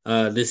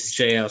 This is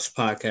Jayhouse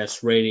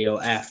Podcast Radio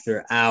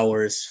After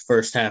Hours.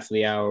 First half of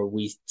the hour,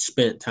 we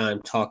spent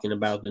time talking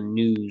about the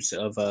news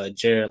of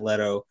Jared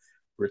Leto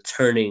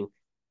returning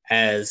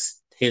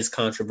as his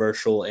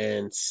controversial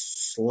and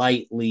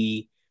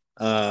slightly,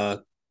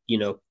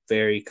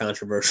 very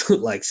controversial,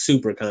 like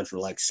super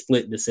controversial, like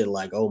split decision,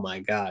 like, oh my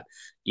God,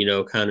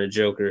 kind of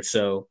Joker.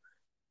 So,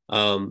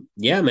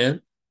 yeah,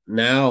 man.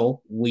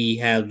 Now we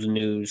have the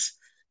news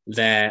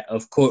that,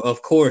 of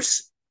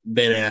course,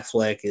 Ben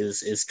Affleck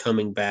is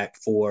coming back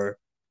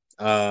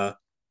uh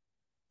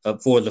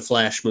for the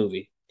Flash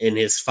movie in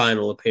his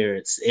final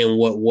appearance, in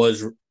what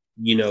was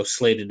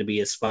slated to be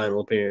his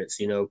final appearance.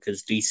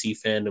 Because DC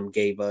fandom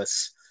gave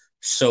us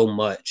so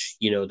much.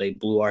 They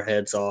blew our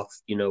heads off.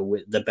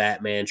 With the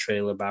Batman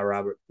trailer by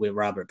Robert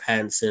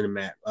Pattinson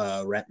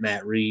and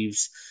Matt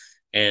Reeves,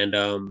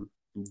 and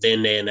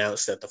then they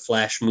announced that the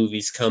Flash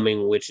movie's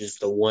coming, which is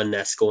the one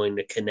that's going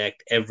to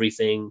connect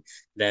everything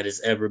that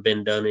has ever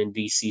been done in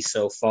DC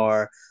so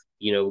far.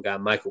 We got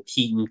Michael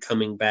Keaton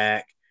coming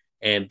back,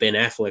 and Ben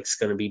Affleck's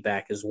going to be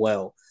back as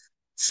well.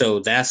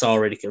 So that's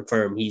already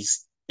confirmed.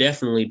 He's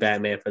definitely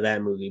Batman for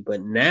that movie.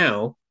 But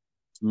now,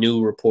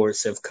 new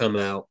reports have come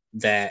out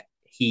that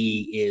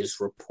he is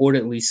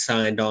reportedly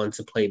signed on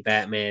to play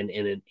Batman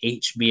in an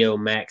HBO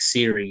Max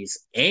series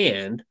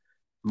and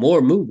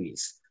more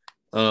movies.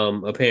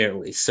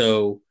 Apparently.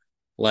 So,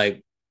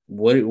 like,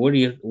 what are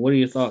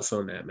your thoughts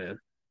on that, man?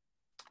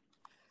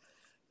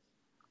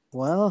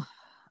 Well,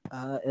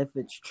 if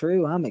it's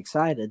true, I'm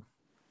excited.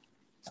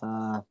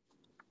 For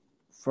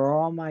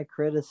all my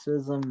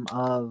criticism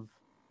of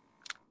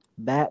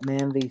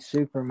Batman v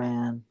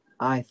Superman,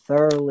 I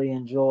thoroughly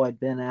enjoyed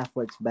Ben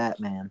Affleck's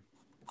Batman.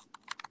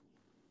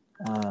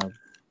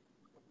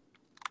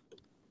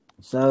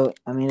 So,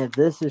 I mean, if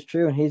this is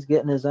true and he's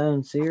getting his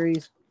own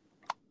series,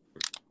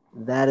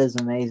 that is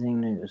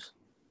amazing news.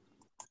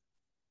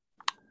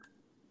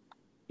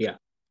 Yeah.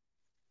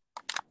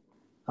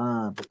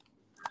 But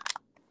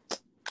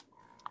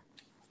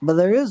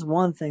there is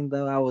one thing,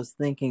 though, I was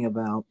thinking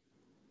about.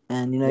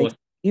 And,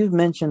 you've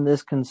mentioned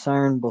this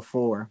concern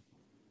before.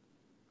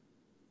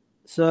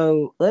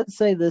 So, let's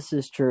say this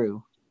is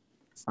true.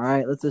 All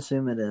right, let's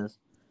assume it is.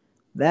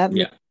 That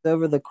means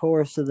over the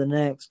course of the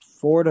next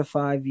 4 to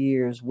 5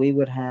 years, we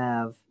would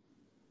have,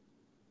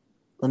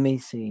 let me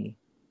see,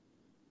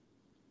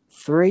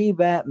 3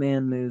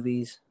 Batman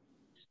movies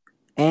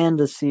and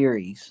a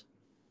series.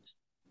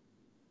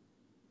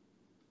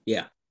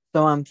 Yeah.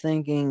 So I'm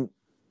thinking,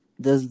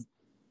 do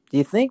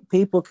you think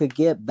people could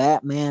get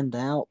Batmaned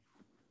out?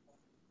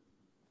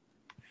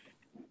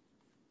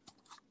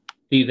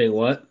 Do you think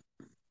what?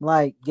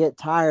 Like, get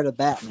tired of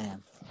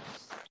Batman?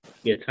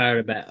 Get tired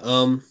of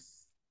Batman?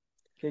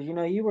 Because,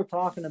 you were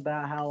talking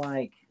about how,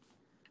 like,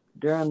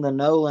 during the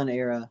Nolan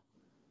era,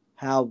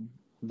 how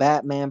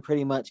Batman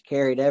pretty much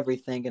carried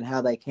everything and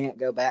how they can't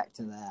go back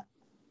to that.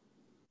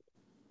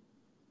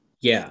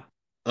 Yeah.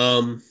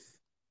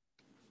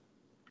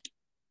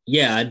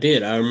 Yeah, I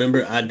did. I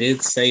remember I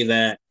did say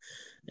that,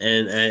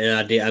 and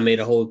I made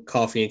a whole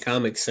coffee and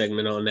comics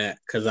segment on that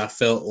because I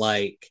felt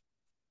like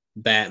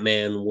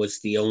Batman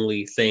was the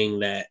only thing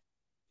that,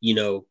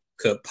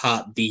 could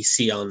pop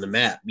DC on the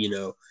map,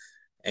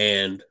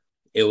 and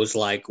it was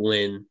like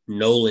when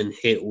Nolan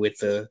hit with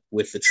the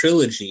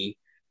trilogy,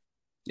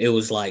 it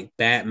was like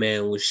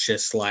Batman was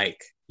just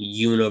like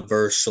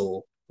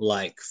universal,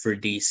 like for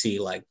DC,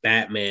 like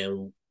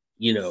Batman,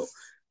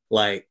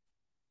 like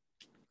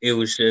it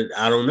was just,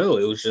 I don't know,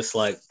 it was just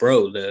like,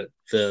 bro,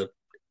 the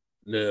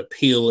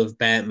appeal of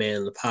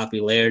Batman, the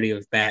popularity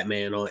of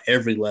Batman on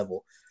every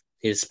level,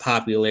 his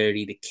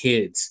popularity to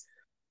kids,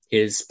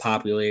 his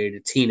popularity to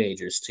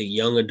teenagers, to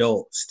young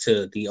adults,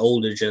 to the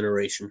older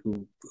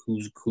generation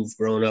who've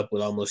grown up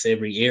with almost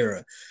every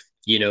era.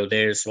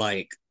 There's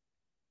like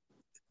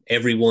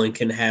everyone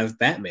can have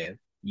Batman.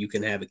 You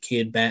can have a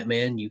kid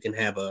Batman. You can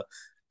have a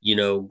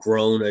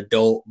grown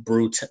adult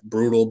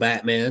brutal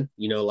Batman.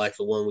 Like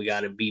the one we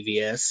got in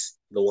BVS,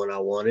 the one I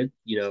wanted.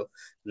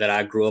 That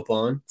I grew up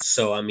on.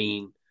 So I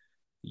mean,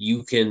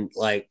 you can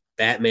like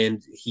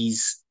Batman.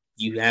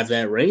 You have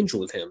that range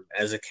with him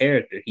as a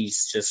character.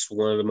 He's just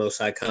one of the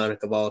most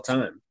iconic of all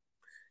time.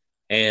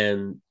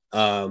 And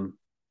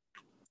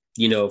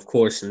of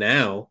course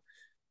now,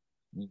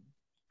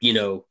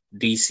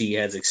 DC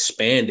has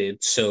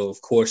expanded, so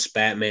of course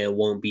Batman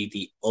won't be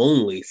the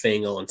only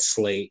thing on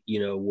slate.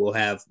 We'll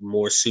have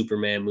more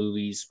Superman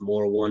movies,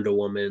 more Wonder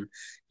Woman,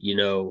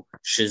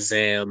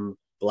 Shazam,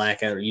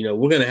 Black Adam.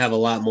 We're gonna have a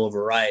lot more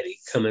variety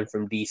coming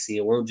from DC.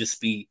 It won't just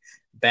be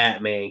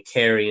Batman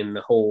carrying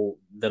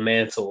the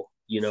mantle.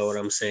 You know what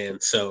I'm saying?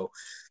 So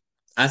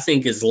I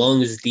think as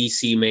long as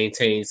DC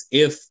maintains,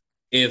 if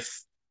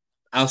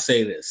I'll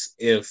say this,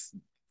 if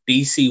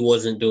DC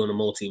wasn't doing a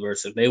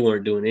multiverse, if they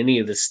weren't doing any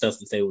of the stuff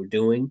that they were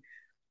doing,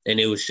 and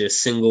it was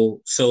just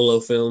single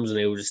solo films and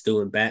they were just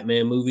doing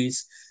Batman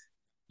movies,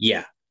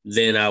 yeah,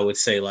 then I would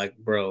say like,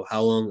 bro,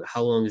 how long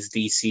is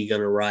DC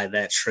gonna ride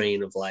that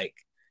train of like,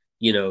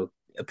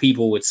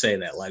 people would say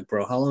that like,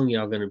 bro, how long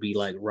y'all gonna be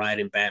like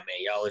riding Batman?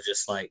 Y'all are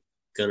just like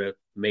gonna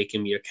make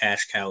him your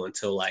cash cow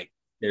until like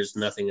there's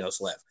nothing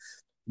else left.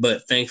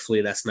 But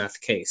thankfully that's not the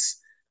case.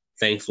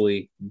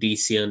 Thankfully,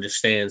 DC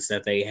understands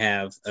that they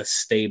have a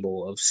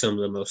stable of some of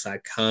the most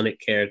iconic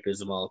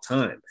characters of all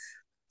time.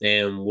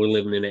 And we're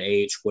living in an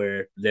age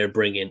where they're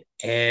bringing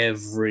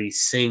every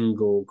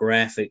single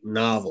graphic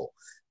novel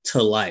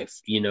to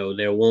life.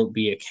 There won't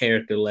be a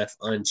character left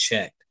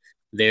unchecked.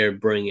 They're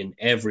bringing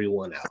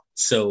everyone out.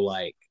 So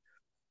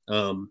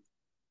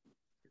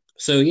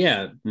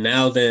yeah,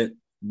 now that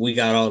we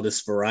got all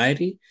this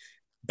variety,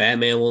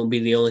 Batman won't be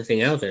the only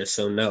thing out there.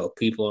 So no,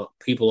 people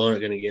aren't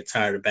going to get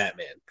tired of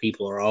Batman.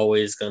 People are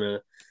always gonna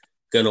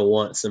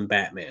want some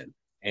Batman.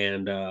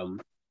 And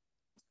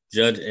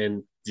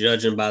judging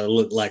by the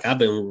look, like I've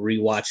been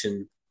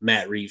rewatching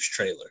Matt Reeves'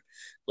 trailer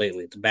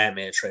lately, the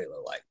Batman trailer.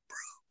 Like, bro,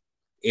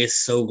 it's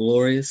so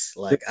glorious.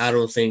 Like, I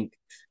don't think,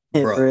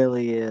 bro, it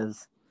really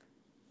is.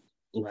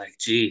 Like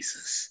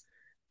Jesus,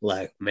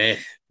 like man,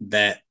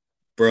 that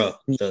bro,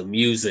 the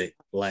music,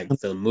 like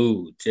the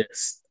mood,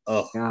 just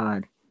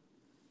God.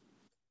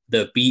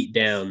 The beat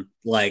down,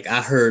 like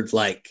I heard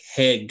like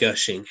head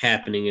gushing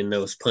happening in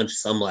those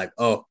punches. I'm like,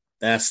 oh,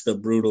 that's the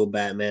brutal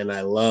Batman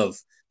I love.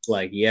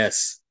 Like,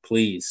 yes,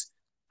 please.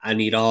 I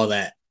need all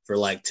that for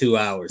like 2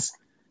 hours.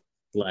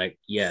 Like,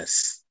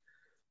 yes.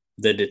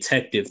 The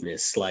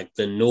detectiveness, like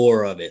the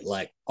noir of it,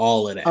 like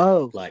all of that.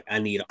 Oh, like I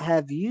need.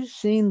 Have you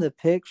seen the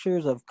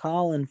pictures of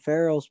Colin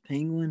Farrell's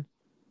Penguin?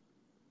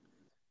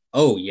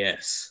 Oh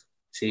yes.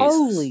 Jesus.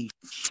 Holy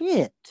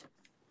shit.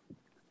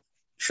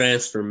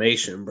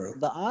 Transformation, bro.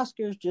 The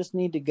Oscars just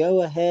need to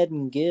go ahead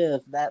and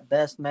give that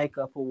best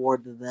makeup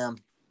award to them.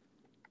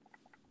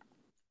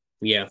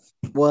 Yeah.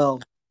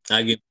 Well,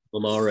 I give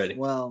them already.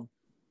 Well,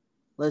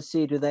 let's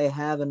see. Do they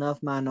have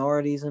enough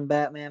minorities in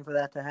Batman for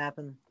that to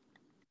happen?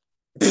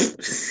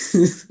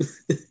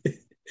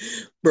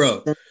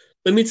 Bro,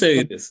 let me tell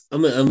you this.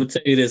 I'm gonna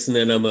tell you this, and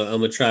then I'm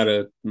gonna try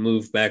to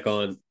move back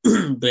on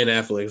Ben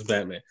Affleck's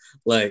Batman.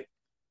 Like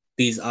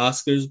these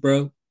Oscars,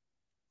 bro.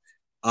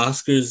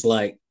 Oscars,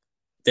 like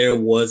there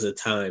was a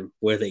time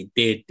where they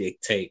did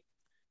dictate.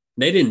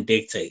 They didn't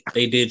dictate.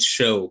 They did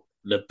show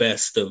the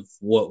best of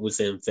what was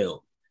in film.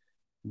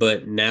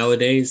 But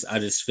nowadays, I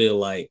just feel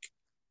like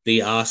the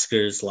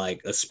Oscars,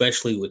 like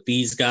especially with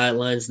these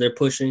guidelines they're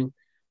pushing,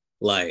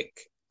 like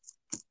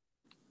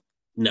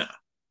no.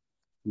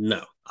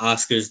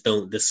 Oscars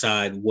don't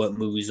decide what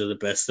movies are the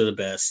best of the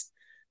best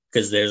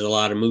because there's a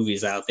lot of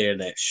movies out there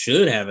that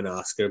should have an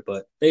Oscar,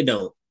 but they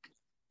don't,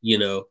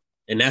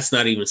 and that's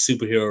not even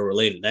superhero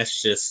related.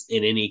 That's just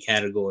in any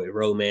category,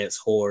 romance,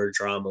 horror,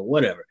 drama,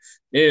 whatever.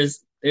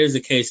 There's a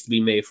case to be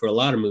made for a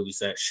lot of movies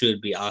that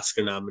should be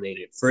Oscar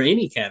nominated for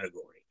any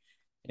category.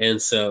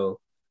 And so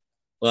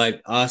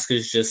like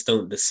Oscars just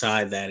don't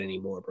decide that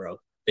anymore, bro.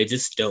 They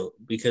just don't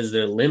because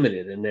they're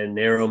limited and they're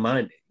narrow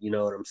minded. You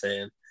know what I'm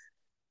saying?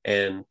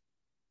 And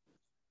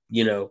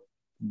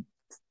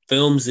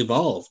films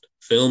evolved.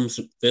 Film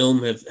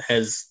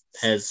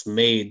has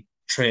made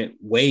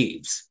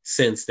waves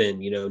since then.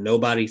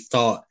 Nobody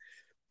thought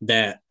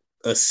that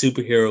a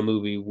superhero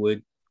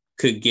movie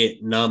could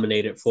get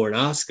nominated for an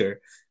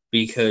Oscar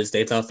because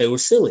they thought they were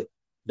silly.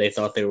 They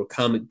thought they were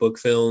comic book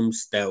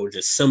films that were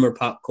just summer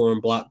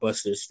popcorn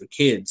blockbusters for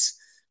kids,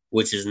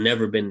 which has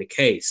never been the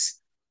case.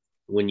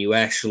 When you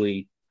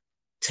actually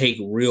take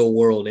real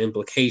world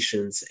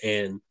implications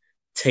and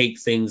take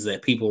things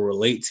that people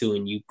relate to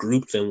and you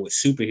group them with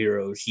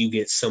superheroes, you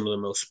get some of the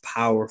most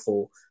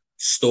powerful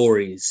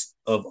stories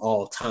of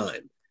all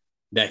time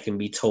that can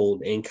be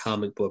told in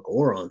comic book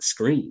or on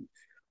screen.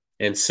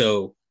 And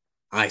so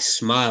I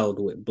smiled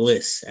with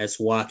bliss as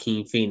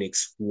Joaquin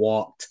Phoenix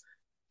walked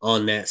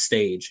on that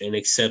stage and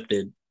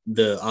accepted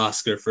the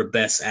Oscar for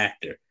Best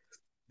Actor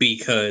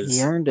because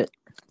he earned it.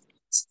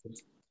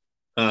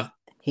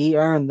 He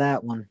earned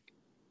that one.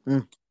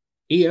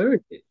 He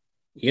earned it.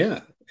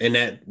 Yeah. And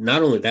that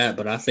not only that,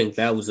 but I think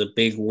that was a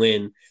big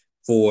win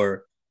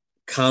for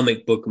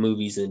comic book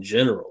movies in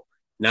general.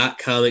 Not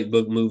comic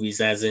book movies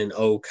as in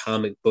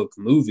comic book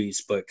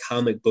movies, but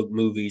comic book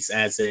movies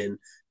as in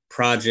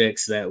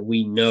projects that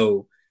we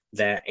know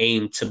that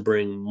aim to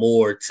bring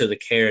more to the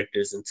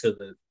characters and to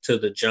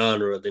the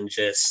genre than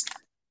just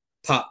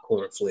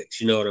popcorn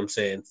flicks. You know what I'm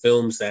saying?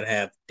 Films that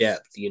have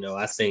depth,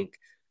 I think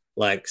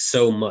like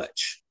so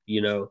much,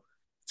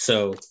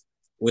 So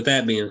with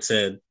that being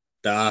said,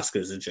 the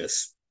Oscars are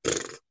just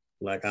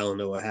like, I don't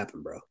know what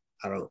happened, bro.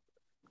 I don't.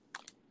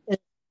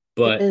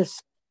 But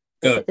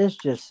it's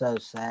just so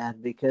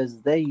sad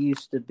because they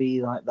used to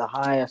be like the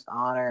highest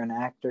honor an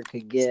actor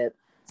could get,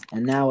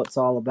 and now it's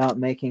all about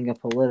making a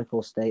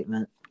political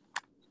statement.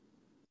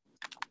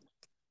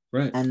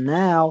 Right. And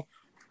now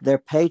they're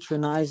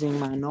patronizing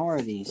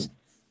minorities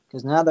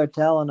because now they're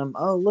telling them,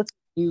 "Oh, look,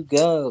 you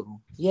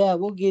go. Yeah,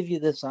 we'll give you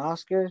this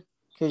Oscar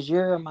because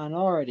you're a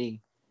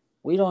minority.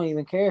 We don't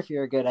even care if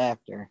you're a good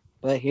actor,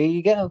 but here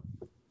you go."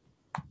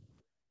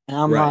 And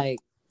I'm like,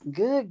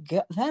 good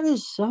God, that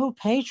is so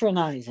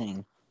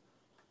patronizing.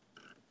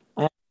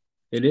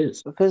 It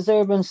is. Because there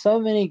have been so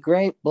many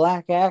great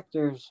black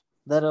actors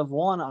that have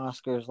won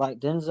Oscars, like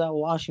Denzel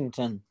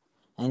Washington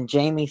and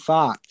Jamie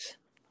Foxx,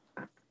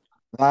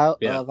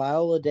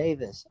 Viola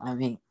Davis. I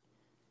mean,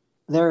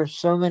 there are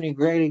so many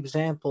great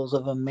examples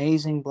of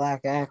amazing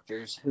black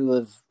actors who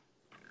have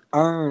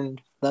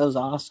earned those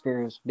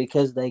Oscars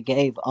because they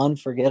gave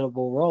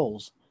unforgettable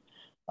roles.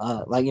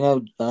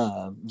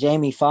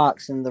 Jamie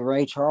Foxx in the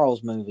Ray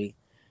Charles movie.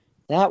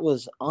 That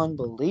was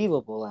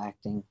unbelievable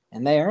acting,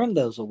 and they earned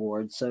those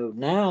awards. So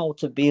now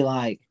to be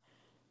like,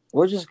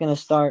 we're just going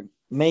to start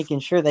making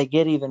sure they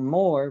get even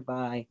more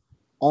by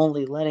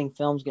only letting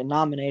films get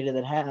nominated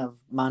that have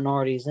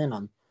minorities in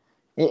them.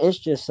 It's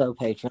just so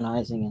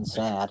patronizing and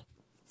sad.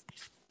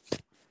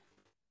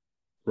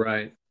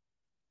 Right.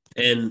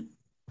 And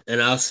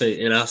I'll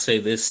say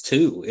this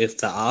too. If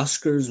the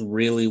Oscars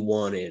really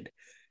wanted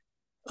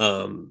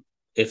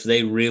if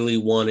they really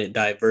wanted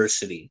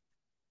diversity,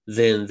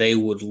 then they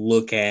would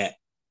look at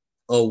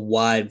a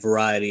wide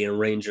variety and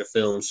range of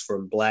films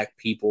from Black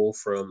people,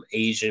 from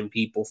Asian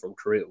people, from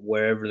Korea,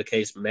 wherever the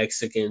case,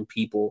 Mexican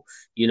people,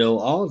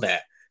 all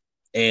that.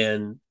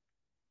 And,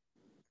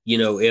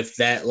 if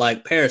that,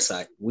 like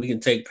Parasite, we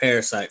can take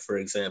Parasite, for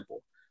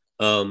example,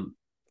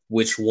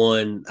 which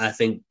won, I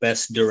think,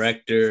 Best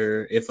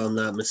Director, if I'm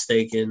not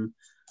mistaken.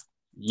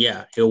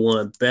 Yeah, it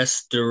won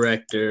Best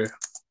Director.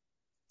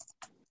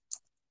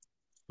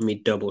 Let me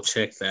double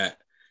check that.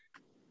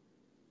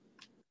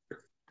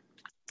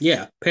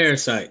 Yeah,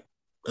 Parasite.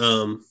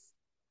 The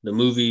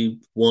movie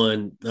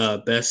won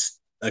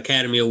Best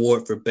Academy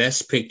Award for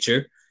Best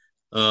Picture.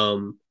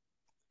 I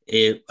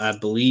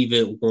believe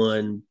it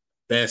won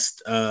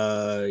Best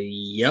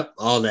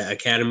all that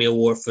Academy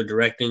Award for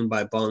Directing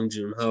by Bong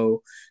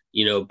Joon-ho,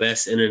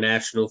 Best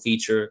International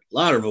Feature, a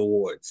lot of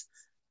awards.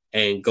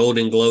 And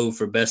Golden Globe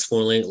for Best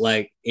Foreign Language.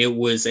 Like, it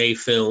was a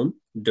film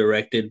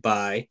directed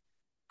by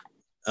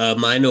a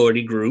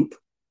minority group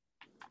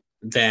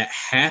that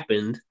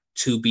happened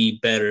to be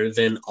better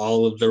than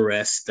all of the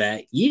rest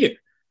that year.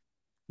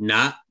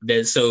 Not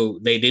that, so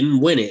they didn't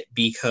win it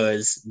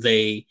because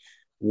they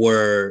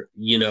were,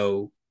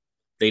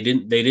 they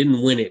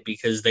didn't win it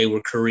because they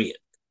were Korean.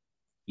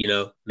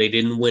 They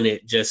didn't win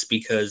it just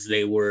because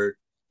they were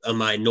a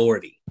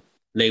minority.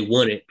 They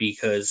won it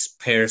because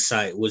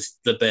Parasite was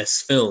the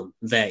best film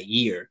that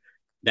year.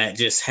 That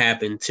just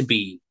happened to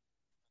be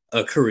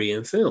a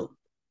Korean film.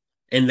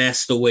 And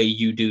that's the way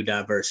you do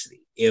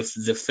diversity. If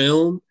the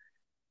film,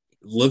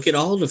 look at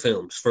all the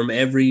films from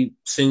every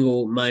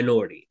single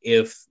minority.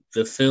 If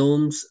the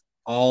films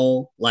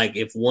all, like,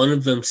 if one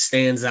of them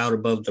stands out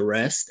above the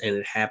rest and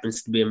it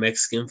happens to be a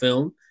Mexican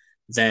film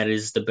that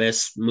is the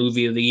best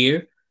movie of the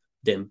year,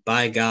 then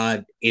by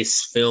God,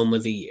 it's film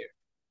of the year.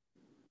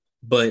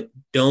 But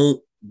don't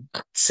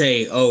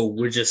say, "Oh,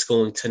 we're just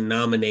going to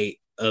nominate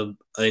and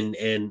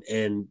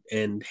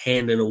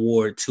hand an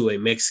award to a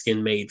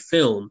Mexican made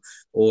film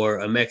or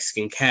a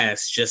Mexican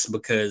cast just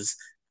because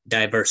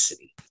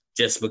diversity,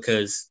 just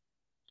because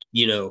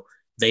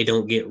they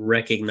don't get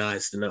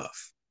recognized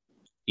enough."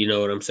 You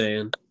know what I'm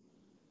saying?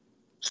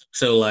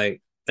 So,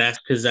 like, that's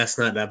because that's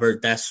not diverse.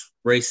 That's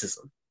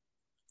racism.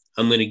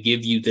 I'm going to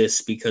give you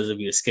this because of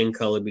your skin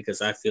color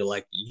because I feel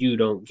like you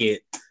don't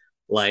get,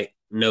 like,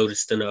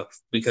 noticed enough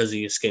because of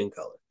your skin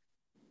color.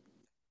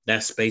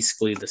 That's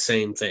basically the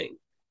same thing.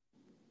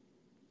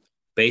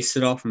 Base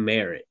it off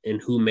merit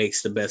and who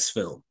makes the best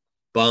film.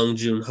 Bong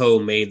Joon-ho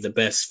made the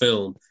best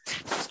film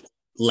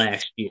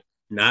last year.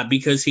 Not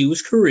because he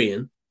was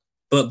Korean,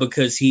 but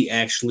because he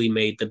actually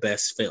made the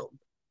best film.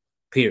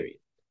 Period.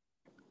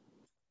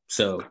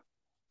 So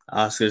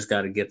Oscars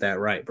got to get that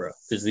right, bro.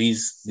 Because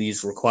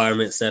these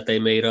requirements that they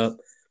made up,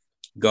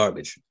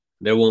 garbage.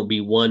 There won't be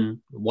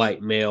one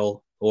white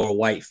male or a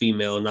white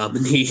female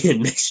nominee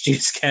in next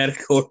year's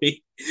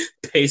category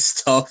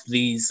based off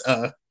these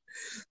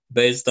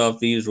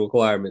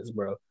requirements,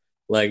 bro.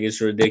 Like,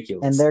 it's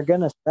ridiculous. And they're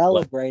going to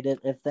celebrate it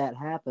if that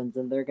happens,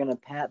 and they're going to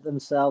pat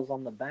themselves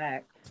on the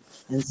back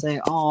and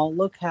say, "Oh,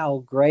 look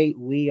how great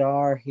we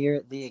are here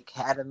at the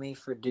Academy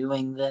for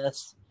doing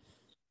this."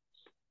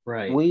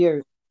 Right.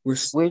 We're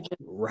just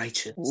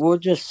righteous. We're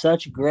just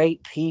such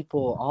great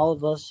people. All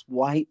of us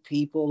white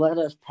people, let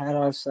us pat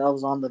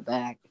ourselves on the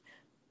back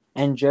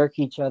and jerk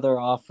each other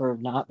off for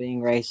not being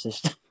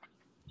racist.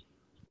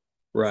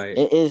 Right.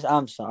 It is.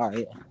 I'm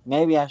sorry.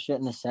 Maybe I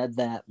shouldn't have said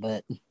that,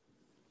 but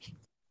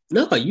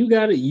no, you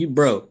gotta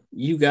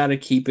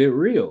keep it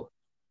real,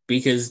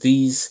 because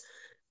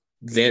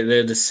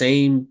they're the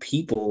same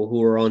people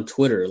who are on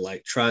Twitter,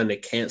 like, trying to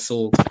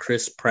cancel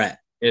Chris Pratt.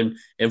 And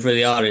for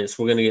the audience,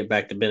 we're gonna get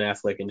back to Ben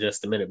Affleck in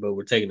just a minute, but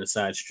we're taking a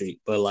side street.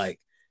 But, like,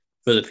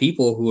 for the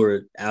people who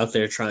are out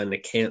there trying to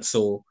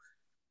cancel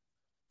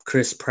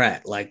Chris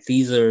Pratt, like,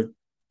 these are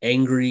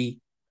angry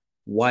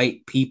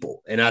white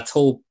people. And I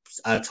told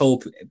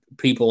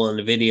people on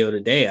the video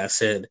today, I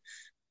said,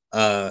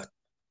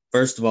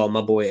 first of all,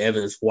 my boy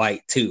Evan's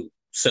white too,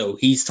 so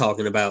he's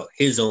talking about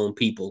his own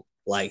people.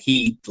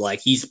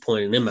 He's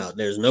pointing them out.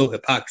 There's no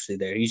hypocrisy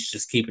there. He's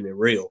just keeping it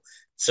real.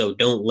 So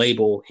don't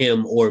label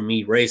him or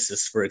me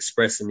racist for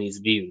expressing these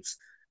views,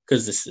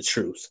 because it's the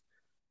truth.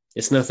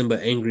 It's nothing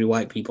but angry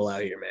white people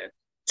out here, man,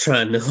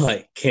 trying to,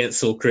 like,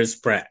 cancel Chris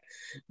Pratt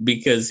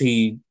because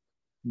he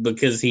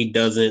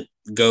doesn't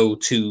go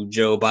to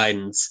Joe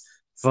Biden's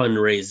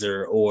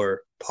fundraiser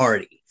or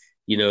party.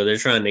 They're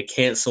trying to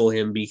cancel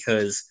him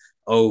because,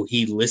 oh,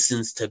 he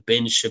listens to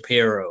Ben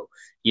Shapiro.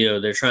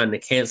 They're trying to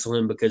cancel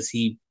him because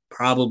he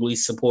probably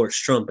supports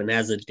Trump and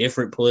has a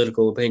different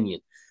political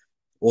opinion,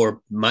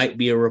 or might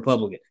be a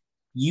Republican.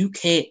 You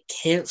can't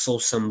cancel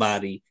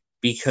somebody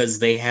because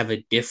they have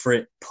a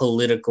different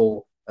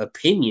political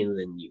opinion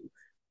than you.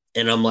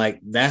 And I'm like,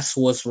 that's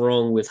what's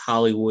wrong with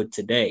Hollywood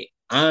today.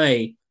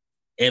 I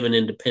am an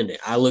independent.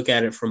 I look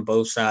at it from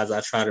both sides.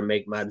 I try to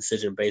make my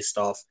decision based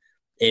off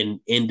an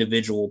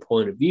individual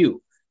point of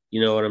view.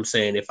 You know what I'm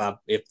saying?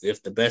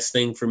 If the best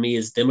thing for me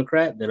is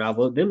Democrat, then I'll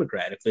vote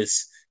Democrat.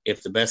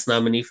 If the best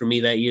nominee for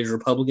me that year is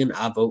Republican,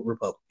 I vote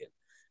Republican.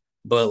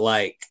 But,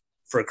 like,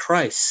 for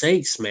Christ's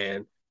sakes,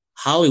 man,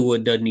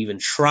 Hollywood doesn't even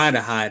try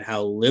to hide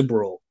how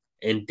liberal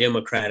and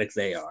democratic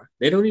they are.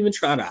 They don't even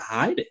try to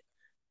hide it.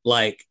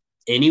 Like,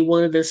 any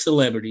one of their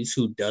celebrities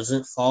who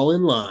doesn't fall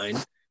in line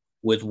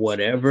with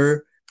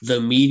whatever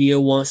the media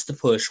wants to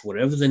push,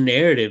 whatever the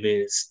narrative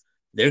is,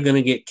 they're going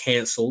to get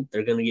canceled.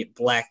 They're going to get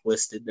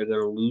blacklisted. They're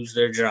going to lose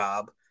their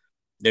job.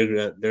 They're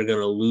going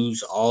to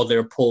lose all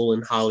their pull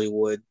in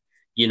Hollywood,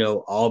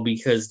 all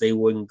because they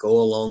wouldn't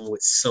go along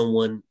with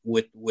someone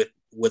with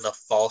a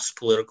false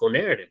political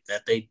narrative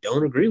that they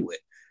don't agree with.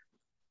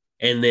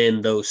 And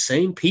then those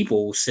same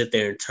people will sit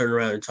there and turn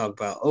around and talk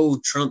about, oh,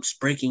 Trump's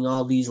breaking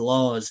all these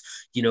laws.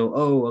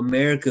 Oh,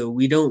 America,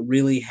 we don't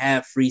really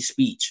have free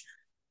speech.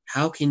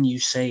 How can you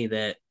say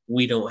that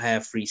we don't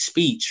have free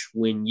speech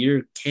when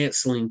you're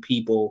canceling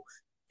people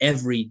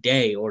every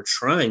day, or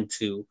trying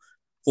to,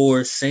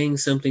 for saying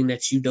something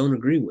that you don't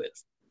agree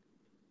with?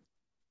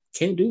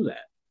 Can't do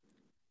that.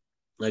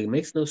 Like, it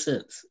makes no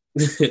sense.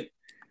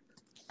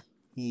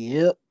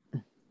 Yep.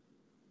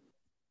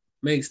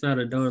 Makes not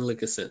a darn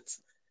lick of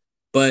sense.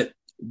 But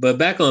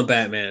back on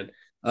Batman,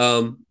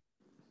 I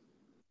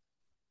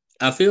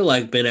feel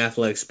like Ben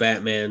Affleck's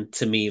Batman,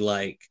 to me,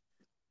 like,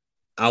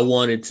 I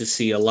wanted to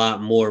see a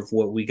lot more of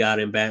what we got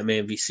in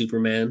Batman v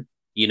Superman.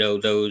 We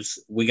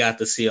got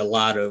to see a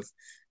lot of,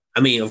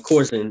 of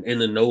course, in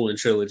the Nolan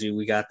trilogy,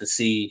 we got to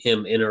see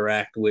him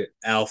interact with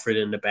Alfred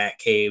in the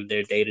Batcave,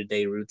 their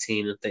day-to-day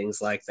routine and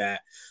things like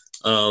that.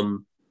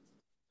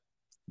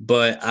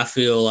 But I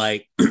feel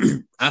like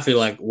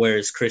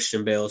whereas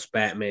Christian Bale's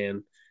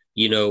Batman,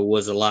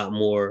 was a lot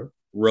more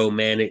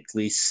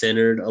romantically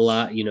centered a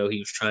lot. He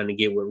was trying to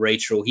get with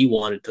Rachel. He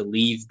wanted to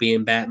leave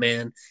being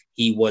Batman.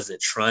 He wasn't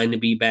trying to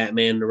be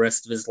Batman the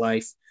rest of his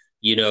life,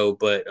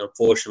 but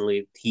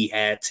unfortunately he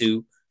had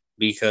to,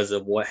 because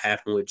of what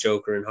happened with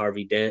Joker and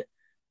Harvey Dent.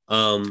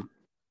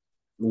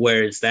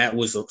 Whereas that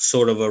was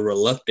sort of a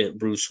reluctant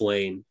Bruce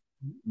Wayne,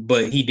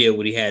 but he did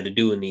what he had to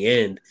do in the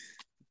end.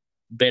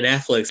 Ben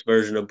Affleck's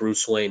version of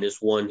Bruce Wayne is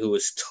one who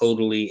is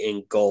totally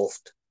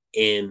engulfed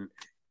in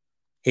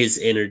his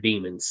inner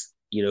demons.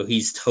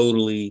 He's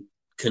totally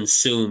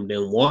consumed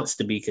and wants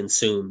to be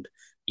consumed,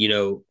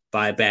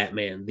 by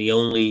Batman. The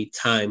only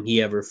time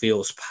he ever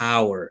feels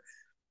power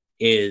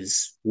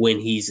is when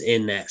he's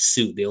in that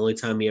suit. The only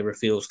time he ever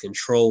feels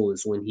control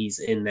is when he's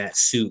in that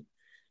suit.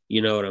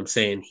 You know what I'm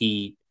saying?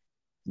 He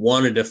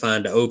wanted to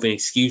find an open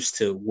excuse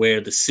to wear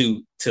the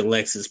suit to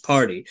Lex's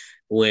party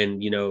when,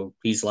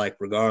 he's like,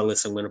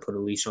 regardless, I'm going to put a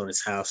leash on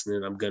his house and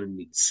then I'm going to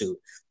need the suit.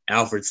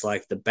 Alfred's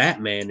like, the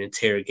Batman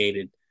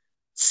interrogated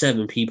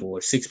 7 people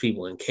or 6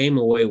 people and came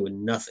away with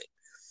nothing.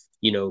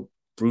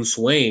 Bruce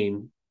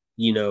Wayne,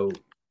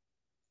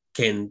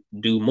 can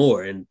do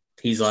more. And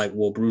he's like,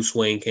 well, Bruce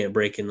Wayne can't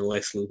break into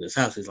Lex Luthor's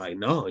house. He's like,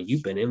 no,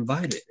 you've been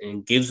invited,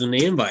 and gives him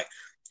the invite.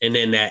 And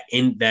then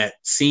that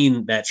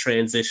scene, that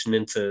transition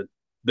into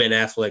Ben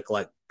Affleck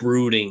like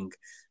brooding,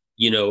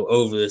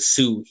 over the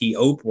suit. He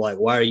like,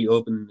 why are you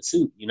opening the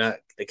suit? You're not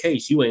the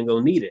case. You ain't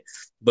gonna need it.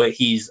 But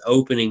he's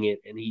opening it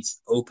and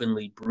he's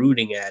openly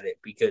brooding at it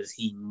because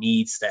he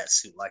needs that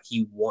suit. Like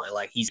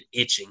he's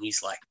itching.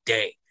 He's like,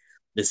 dang,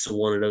 this is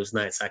one of those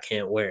nights I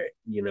can't wear it.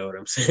 You know what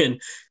I'm saying?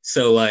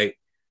 So like,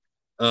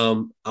 I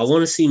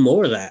want to see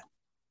more of that.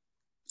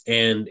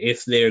 And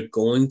if they're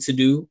going to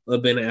do a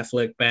Ben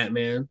Affleck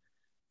Batman,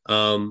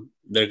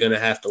 they're going to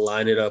have to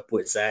line it up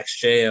with Zach's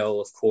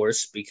JL, of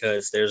course,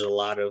 because there's a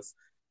lot of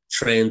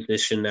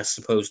transition that's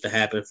supposed to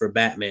happen for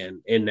Batman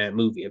in that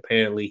movie.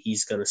 Apparently,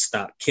 he's going to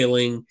stop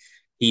killing.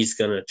 He's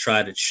going to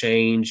try to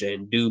change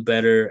and do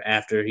better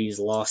after he's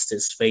lost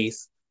his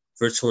faith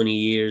for 20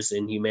 years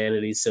in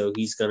humanity. So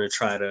he's going to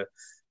try to,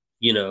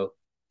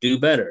 do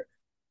better.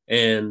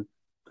 And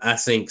I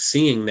think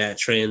seeing that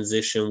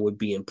transition would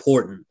be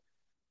important.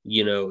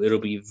 It'll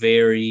be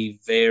very,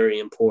 very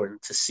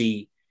important to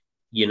see,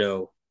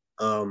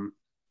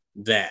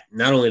 that.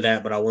 Not only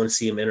that, but I want to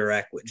see him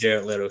interact with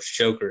Jared Leto's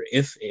Joker,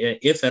 if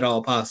at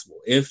all possible.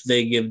 If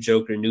they give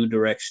Joker new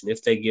direction,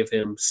 if they give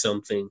him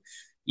something,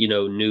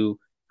 new.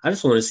 I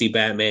just want to see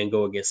Batman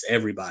go against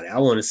everybody. I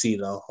want to see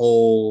the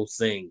whole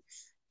thing.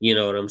 You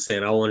know what I'm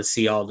saying? I want to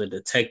see all the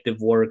detective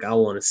work. I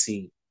want to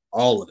see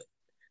all of it.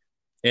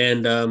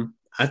 And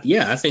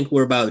I think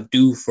we're about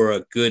due for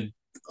a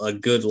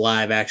good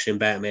live action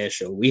Batman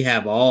show. We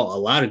have a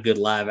lot of good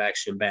live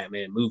action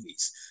Batman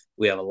movies.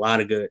 We have a lot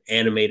of good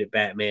animated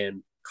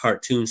Batman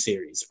cartoon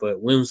series.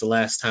 But when was the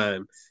last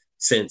time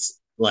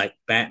since like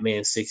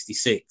Batman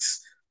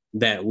 66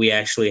 that we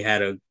actually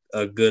had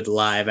a good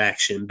live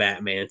action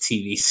Batman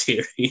TV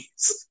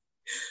series?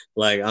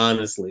 Like,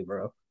 honestly,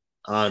 bro.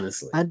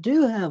 Honestly. I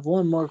do have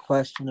one more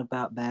question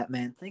about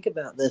Batman. Think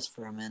about this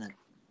for a minute.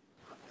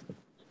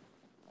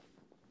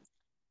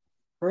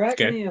 Correct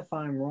me if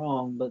I'm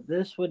wrong, but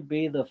this would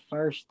be the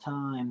first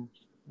time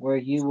where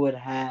you would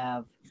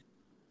have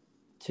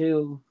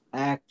two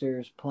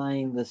actors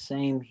playing the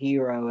same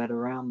hero at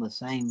around the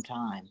same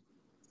time.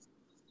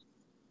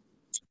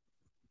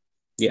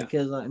 Yeah.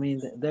 Because, I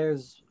mean,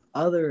 there's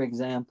other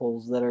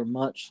examples that are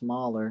much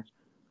smaller,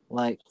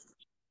 like...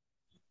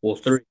 Well,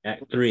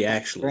 three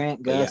actually.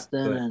 Grant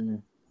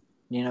Gustin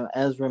and,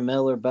 Ezra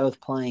Miller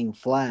both playing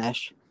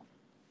Flash,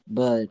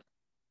 but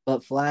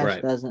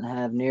Flash doesn't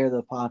have near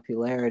the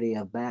popularity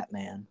of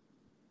Batman.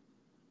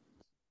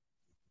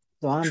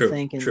 So I'm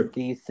thinking, do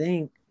you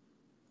think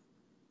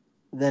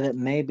that it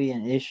may be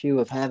an issue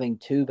of having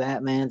two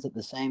Batmans at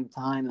the same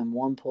time and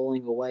one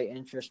pulling away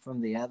interest from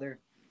the other?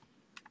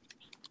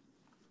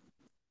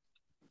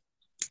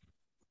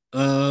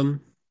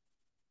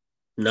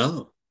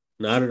 No,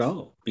 not at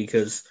all.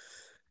 Because,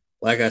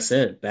 like I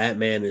said,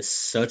 Batman is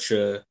such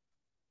a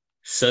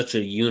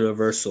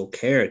universal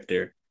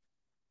character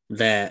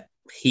that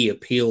he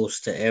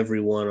appeals to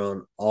everyone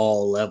on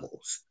all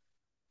levels.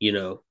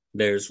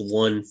 There's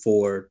one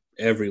for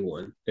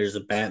everyone. There's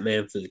a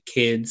Batman for the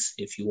kids.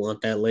 If you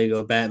want that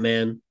Lego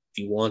Batman,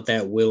 if you want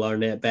that Will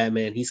Arnett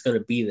Batman, he's going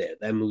to be there.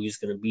 That movie's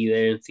going to be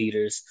there in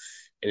theaters,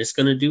 and it's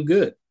going to do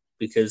good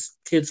because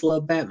kids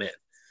love Batman.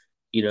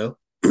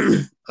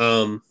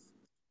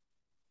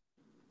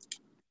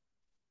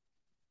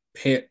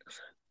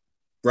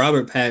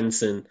 Robert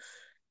Pattinson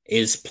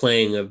is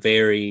playing a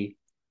very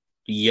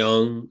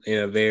young and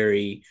a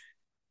very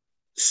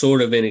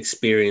sort of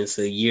inexperienced,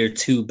 a year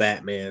two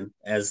Batman,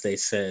 as they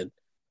said,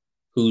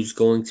 who's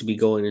going to be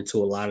going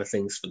into a lot of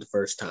things for the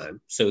first time.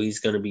 So he's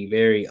going to be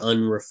very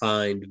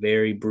unrefined,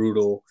 very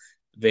brutal,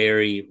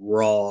 very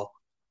raw,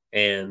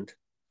 and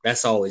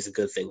that's always a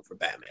good thing for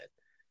Batman.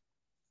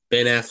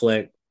 Ben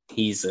Affleck,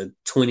 he's a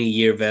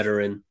 20-year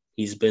veteran.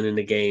 He's been in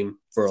the game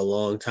for a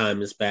long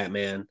time as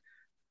Batman,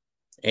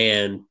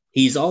 and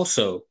he's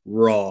also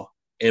raw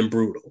and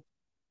brutal.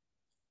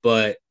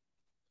 But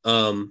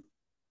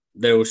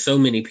there were so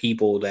many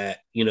people that,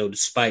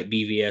 despite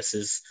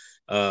BVS's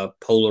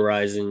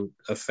polarizing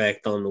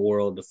effect on the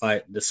world,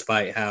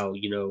 despite how,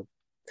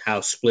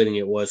 how splitting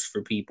it was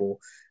for people,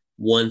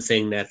 one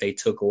thing that they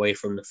took away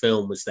from the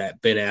film was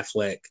that Ben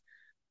Affleck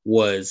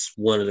was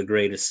one of the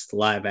greatest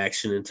live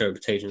action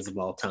interpretations of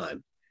all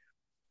time.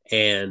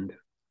 And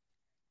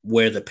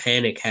where the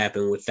panic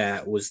happened with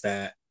that was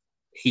that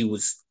he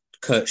was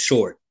cut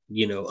short,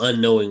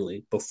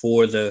 unknowingly,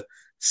 before the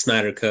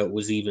Snyder Cut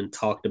was even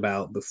talked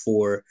about,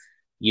 before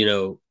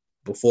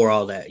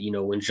all that,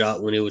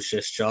 when it was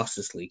just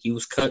Justice League, he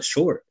was cut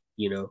short.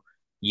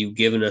 You've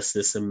given us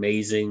this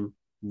amazing,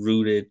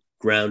 rooted,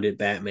 grounded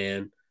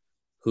Batman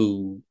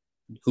who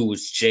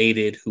was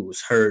jaded, who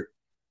was hurt,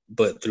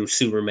 but through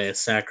Superman's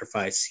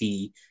sacrifice,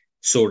 he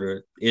sort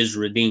of is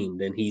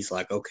redeemed, and he's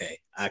like, okay,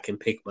 I can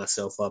pick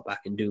myself up, I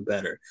can do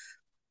better,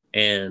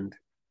 and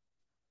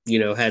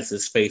has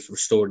his faith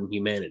restored in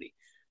humanity.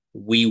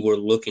 We were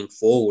looking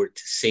forward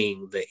to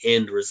seeing the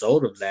end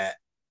result of that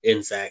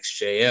in Zach's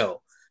JL,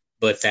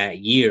 But that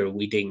year,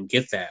 we didn't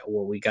get that.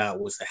 What we got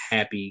was a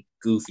happy,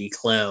 goofy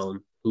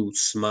clown who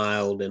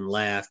smiled and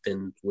laughed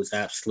and was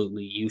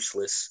absolutely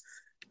useless.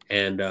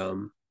 And,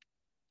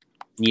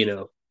 you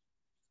know,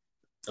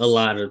 a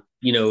lot of,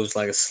 it was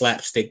like a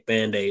slapstick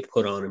band-aid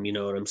put on him, you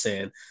know what I'm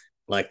saying?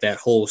 Like that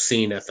whole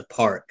scene at the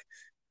park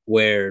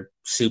where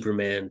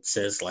Superman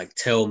says, like,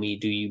 tell me,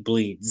 do you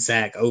bleed?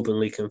 Zach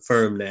openly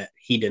confirmed that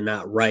he did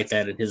not write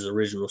that in his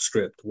original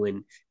script.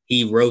 When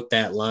he wrote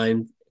that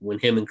line, when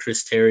him and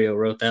Chris Terrio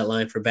wrote that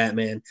line for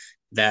Batman,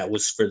 that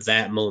was for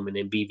that moment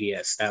in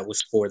BVS. That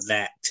was for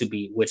that to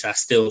be, which I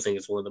still think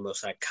is one of the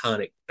most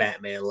iconic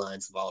Batman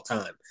lines of all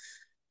time.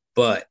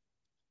 But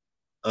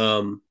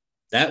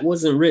that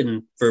wasn't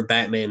written for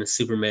Batman and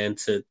Superman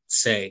to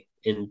say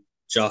in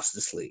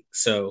Justice League.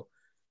 So,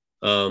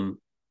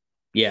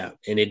 yeah,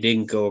 and it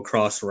didn't go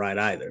across right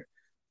either.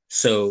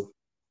 So,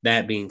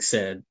 that being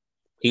said,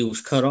 he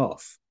was cut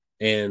off,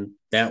 and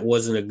that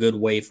wasn't a good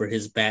way for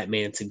his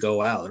Batman to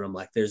go out. And I'm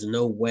like, there's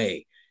no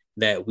way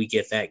that we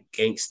get that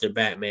gangster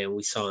Batman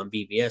we saw in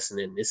BBS, and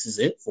then this is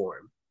it for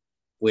him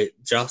with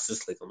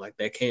Justice League. I'm like,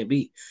 that can't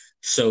be.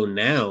 So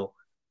now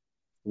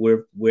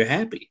we're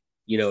happy.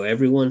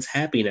 Everyone's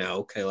happy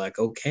now.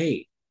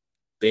 Okay,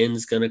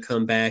 Ben's gonna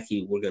come back.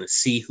 We're gonna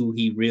see who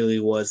he really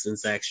was in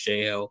Zach's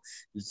jail.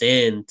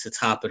 Then to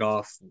top it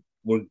off,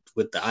 we're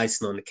with the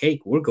icing on the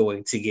cake. We're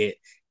going to get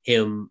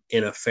him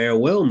in a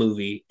farewell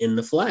movie in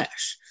The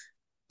Flash.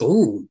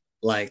 Boom!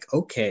 Like,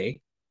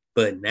 okay,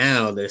 but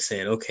now they're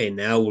saying, okay,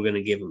 now we're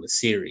gonna give him a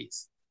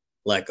series.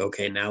 Like,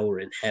 okay, now we're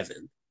in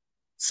heaven.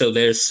 So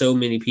there's so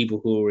many people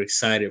who are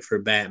excited for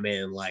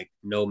Batman, like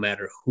no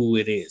matter who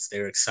it is,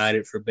 they're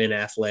excited for Ben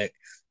Affleck.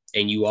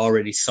 And you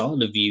already saw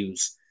the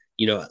views,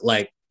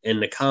 like in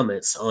the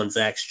comments on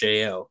Zach's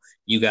JL,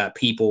 you got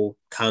people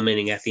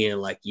commenting at the end,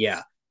 like,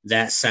 yeah,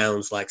 that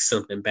sounds like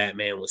something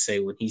Batman would say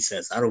when he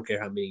says, I don't care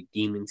how many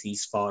demons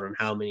he's fought and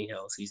how many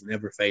hells, he's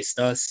never faced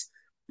us,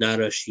 not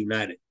us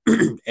united.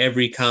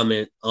 Every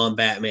comment on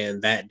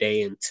Batman that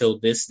day until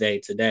this day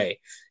today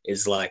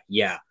is like,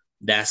 yeah,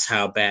 that's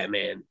how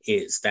Batman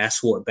is.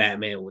 That's what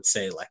Batman would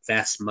say. Like,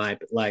 that's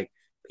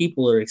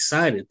people are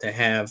excited to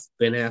have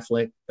Ben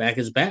Affleck back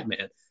as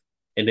Batman.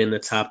 And then to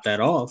top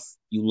that off,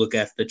 you look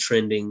at the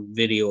trending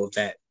video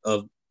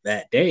of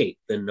that day,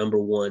 the number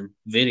one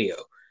video,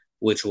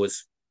 which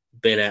was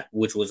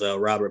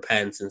Robert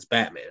Pattinson's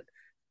Batman.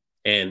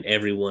 And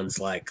everyone's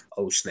like,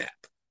 oh snap.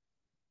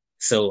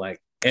 So like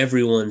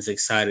everyone's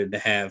excited to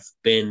have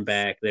Ben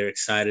back. They're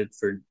excited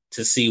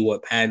to see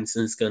what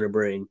Pattinson's gonna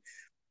bring.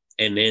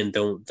 And then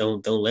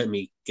don't let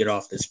me get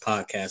off this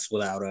podcast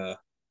without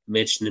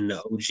mentioning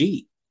the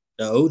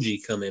OG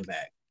coming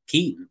back,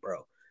 Keaton,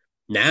 bro.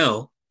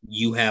 Now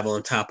you have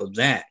on top of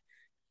that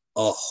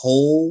a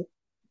whole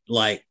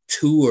like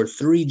 2 or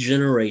 3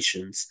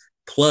 generations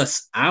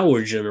plus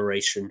our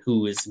generation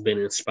who has been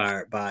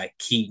inspired by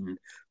Keaton,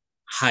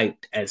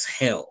 hyped as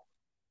hell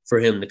for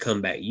him to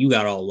come back. You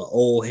got all the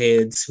old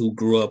heads who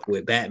grew up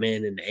with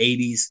Batman in the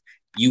 80s.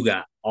 You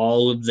got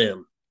all of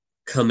them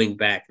coming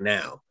back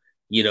now.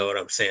 You know what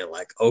I'm saying?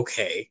 Like,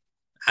 okay,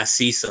 I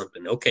see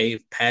something. Okay,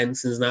 if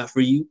Pattinson's not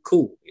for you,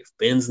 cool. If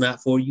Ben's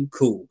not for you,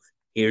 cool.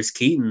 Here's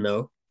Keaton,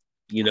 though.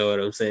 You know what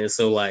I'm saying?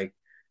 So, like,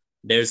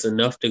 there's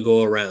enough to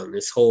go around.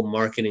 This whole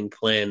marketing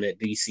plan that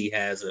DC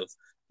has of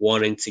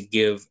wanting to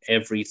give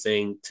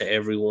everything to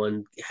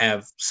everyone,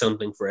 have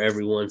something for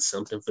everyone,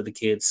 something for the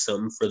kids,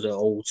 something for the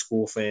old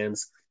school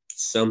fans,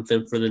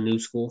 something for the new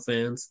school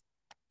fans.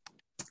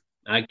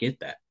 I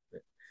get that.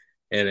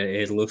 And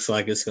it looks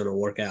like it's going to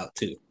work out,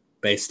 too,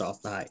 based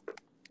off the hype.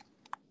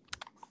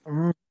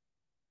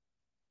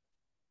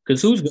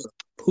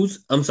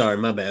 Because I'm sorry,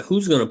 my bad.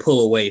 Who's going to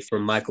pull away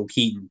from Michael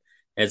Keaton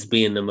as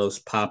being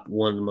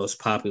one of the most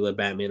popular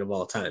Batman of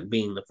all time,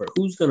 being the first?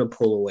 Who's going to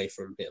pull away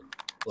from him?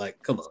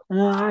 Like, come on.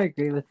 I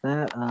agree with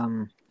that.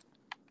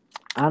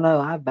 I know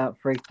I about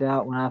freaked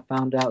out when I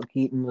found out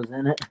Keaton was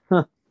in it.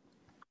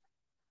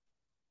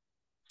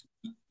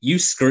 You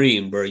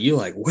scream, bro. You're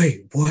like,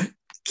 wait, what?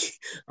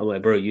 I'm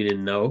like, bro, you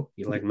didn't know?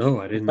 You're like,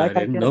 no, I didn't. I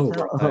didn't know.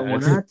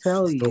 When I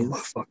tell you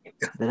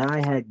that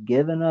I had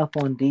given up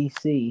on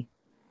DC,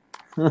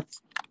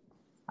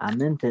 I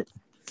meant it.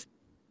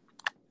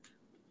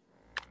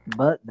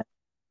 But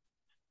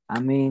I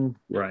mean,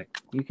 right?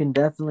 You can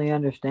definitely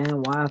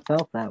understand why I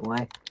felt that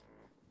way.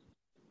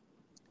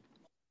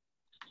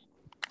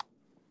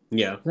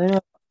 Yeah.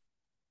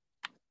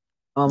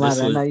 Oh my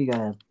bad. No, you go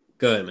ahead.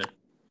 Go ahead, man.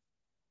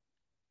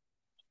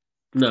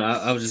 No,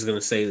 I was just gonna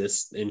say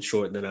this in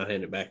short, then I'll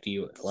hand it back to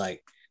you.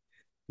 Like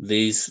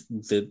the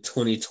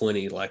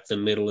 2020, like the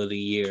middle of the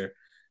year,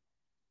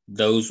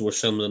 those were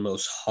some of the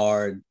most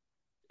hard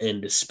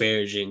and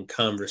disparaging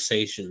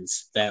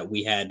conversations that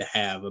we had to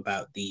have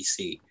about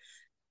DC.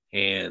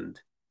 And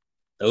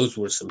those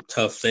were some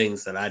tough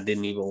things that I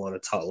didn't even want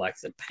to talk, like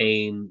the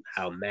pain,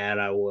 how mad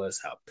I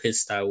was, how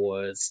pissed I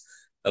was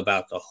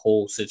about the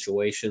whole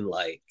situation.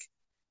 Like,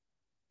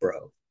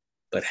 bro.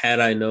 But had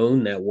I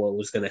known that what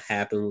was going to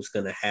happen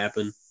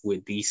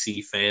with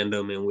DC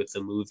fandom and with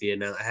the movie,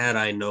 and now had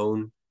I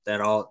known that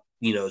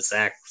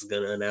Zach was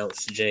gonna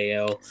announce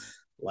JL.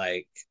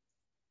 Like,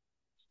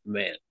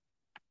 man,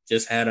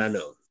 just had I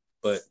known.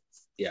 But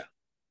yeah,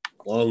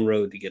 long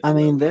road to get. I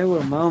mean, there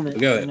were moments.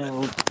 Go ahead,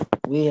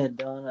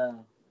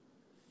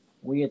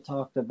 we had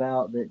talked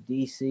about that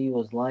DC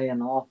was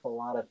laying off a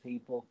lot of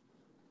people,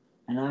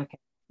 and I came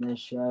on this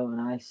show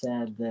and I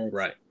said that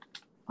right.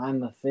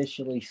 I'm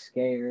officially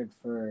scared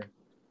for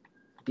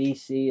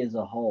DC as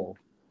a whole.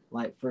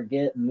 Like,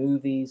 forget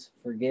movies,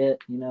 forget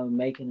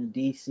making a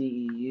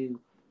DCEU.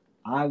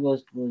 I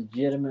was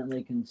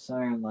legitimately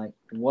concerned, like,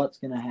 what's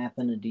going to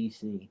happen to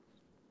DC.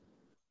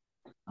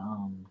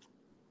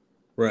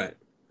 Right.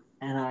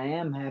 And I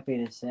am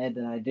happy to say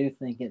that I do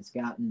think it's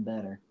gotten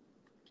better.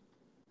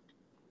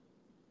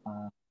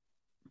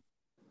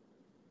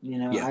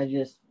 Yeah.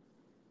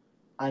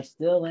 I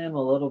still am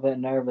a little bit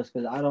nervous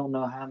because I don't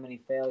know how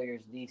many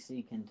failures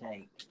DC can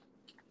take.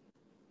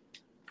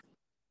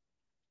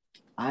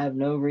 I have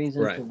no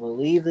reason to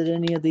believe that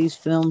any of these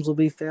films will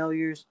be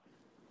failures,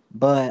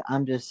 but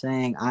I'm just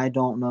saying I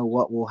don't know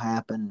what will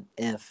happen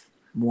if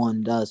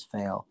one does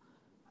fail.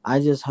 I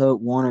just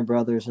hope Warner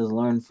Brothers has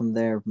learned from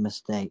their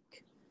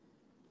mistake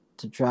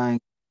to try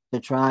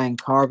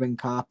and carbon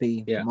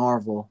copy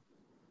Marvel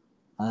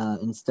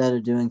instead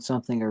of doing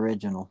something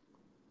original.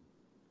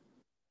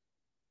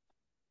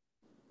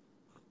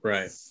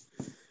 Right.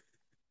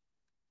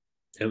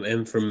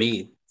 And for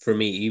me,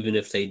 even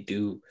if they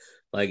do,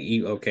 like,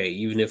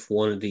 even if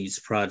one of these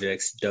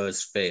projects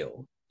does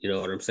fail, you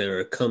know what I'm saying, or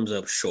it comes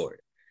up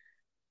short,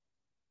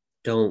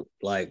 don't,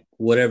 like,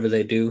 whatever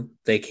they do,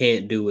 they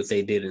can't do what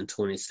they did in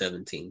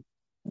 2017.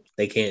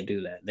 They can't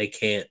do that. They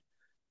can't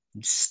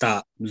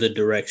stop the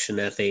direction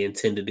that they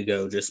intended to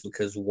go just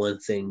because one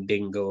thing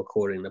didn't go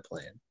according to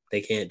plan.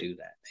 They can't do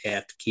that. They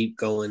have to keep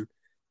going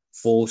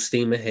full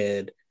steam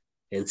ahead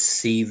and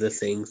see the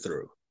thing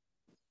through.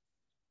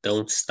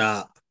 Don't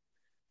stop.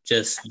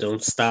 Just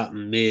don't stop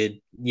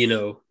mid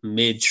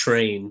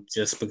train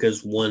just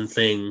because one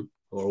thing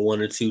or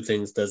one or two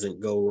things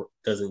doesn't go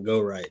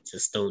right.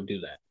 Just don't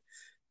do that.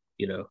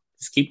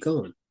 Just keep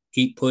going.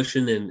 Keep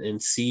pushing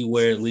and see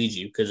where it leads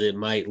you, because it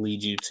might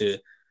lead you to,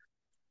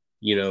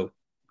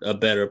 a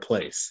better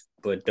place.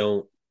 But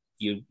don't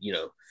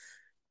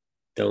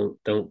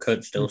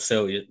cut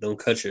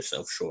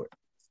yourself short.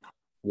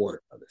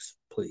 Warner Brothers,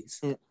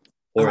 please.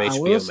 Or I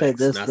HBO will say Max,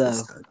 this, not though.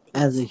 this time.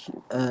 As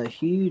a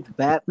huge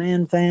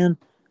Batman fan,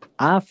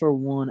 I, for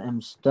one,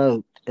 am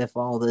stoked if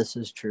all this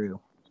is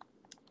true.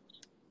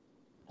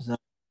 So,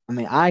 I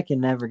mean, I can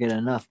never get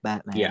enough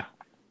Batman. Yeah.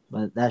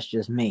 But that's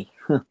just me.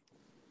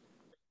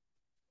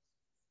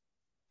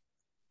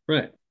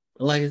 Right.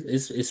 Like,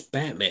 it's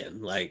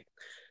Batman. Like,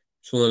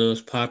 it's one of the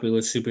most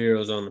popular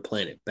superheroes on the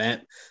planet.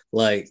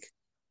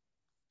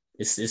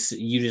 It's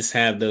you just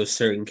have those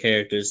certain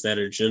characters that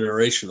are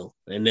generational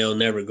and they'll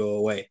never go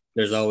away.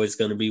 There's always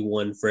going to be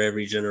one for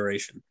every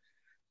generation,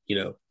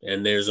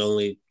 and there's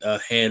only a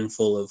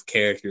handful of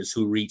characters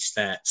who reach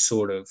that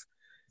sort of,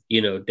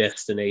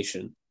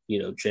 destination.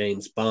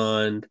 James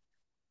Bond,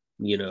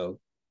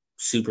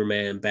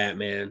 Superman,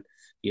 Batman,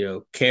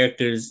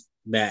 characters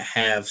that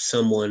have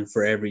someone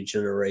for every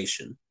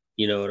generation.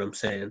 You know what I'm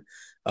saying?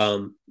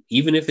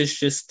 Even if it's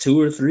just two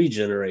or three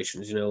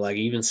generations, like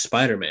even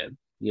Spider-Man,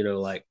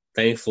 like,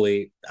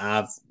 thankfully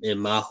in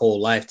my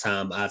whole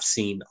lifetime, I've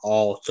seen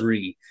all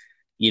three,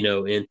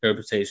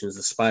 interpretations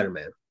of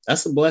Spider-Man.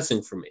 That's a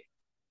blessing for me.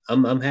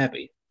 I'm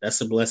happy.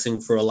 That's a blessing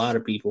for a lot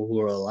of people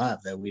who are alive,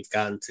 that we've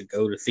gotten to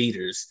go to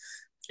theaters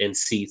and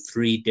see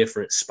three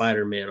different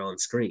Spider-Man on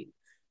screen.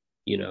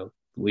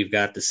 We've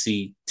got to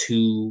see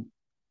two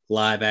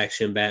live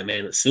action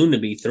Batman, soon to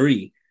be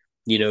three,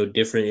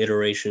 different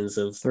iterations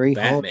of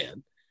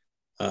Batman.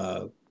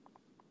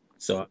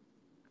 So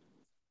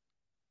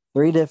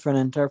three different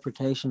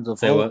interpretations of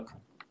Hulk. What?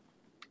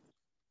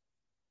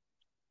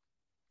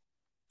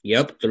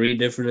 Yep, three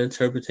different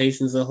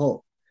interpretations of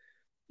Hulk.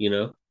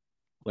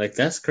 Like,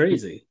 that's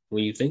crazy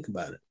when you think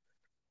about it.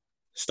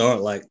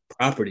 Start, like,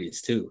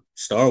 properties too.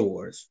 Star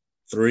Wars.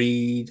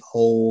 Three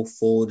whole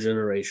full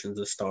generations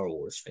of Star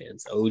Wars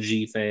fans.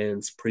 OG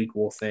fans,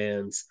 prequel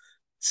fans,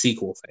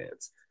 sequel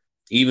fans.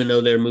 Even though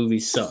their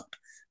movies sucked.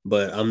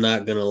 But I'm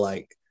not gonna,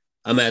 like,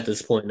 I'm at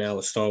this point now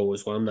with Star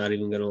Wars where I'm not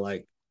even gonna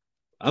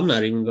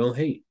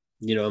hate.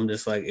 I'm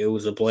just like, it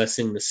was a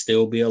blessing to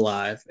still be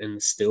alive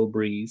and still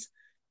breathe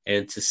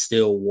and to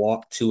still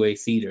walk to a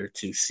theater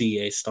to see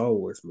a Star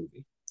Wars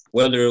movie.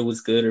 Whether it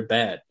was good or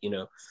bad,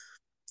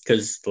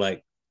 because,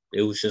 like,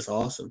 it was just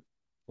awesome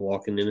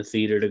walking in a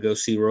theater to go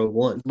see Rogue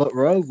One. But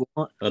Rogue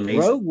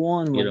Amazing.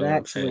 One was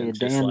actually a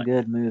damn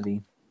good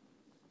movie.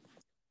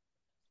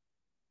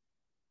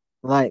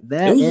 Like,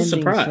 that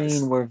ending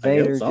scene where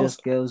Vader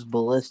just goes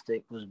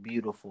ballistic was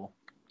beautiful.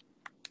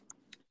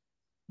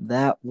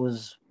 That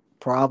was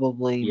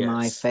probably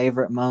my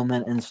favorite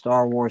moment in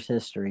Star Wars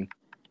history.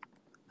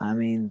 I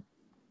mean,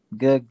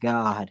 good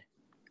God.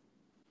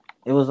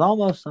 It was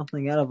almost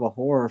something out of a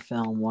horror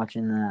film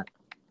watching that.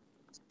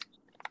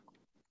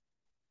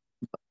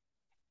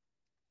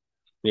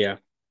 Yeah.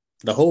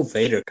 The whole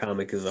Vader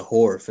comic is a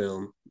horror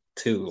film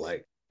too.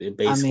 Like,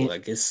 basically, mean,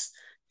 like it's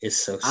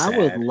so I sad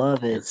would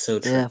love and it so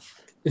tragic.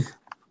 if,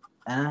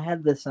 and I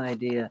had this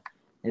idea,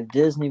 if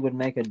Disney would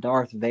make a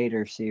Darth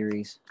Vader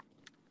series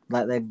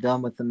like they've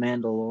done with The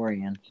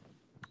Mandalorian.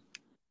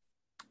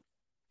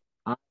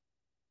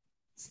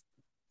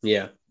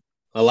 Yeah,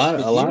 a lot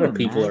you of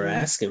people are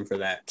imagine? asking for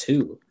that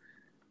too.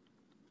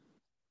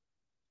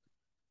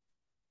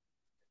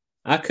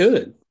 I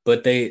could,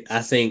 but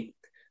I think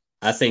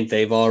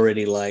they've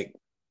already like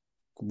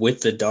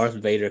with the Darth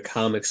Vader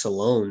comics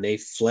alone, they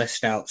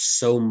fleshed out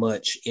so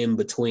much in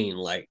between.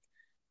 Like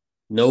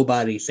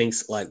nobody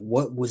thinks like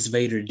what was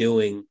Vader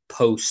doing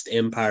post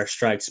Empire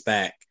Strikes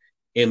Back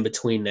in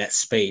between that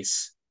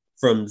space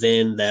from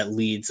then that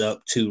leads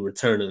up to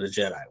Return of the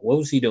Jedi. What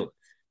was he doing?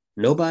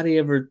 Nobody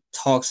ever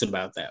talks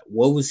about that.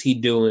 What was he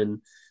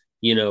doing,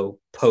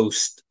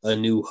 post A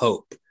New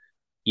Hope?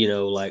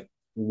 Like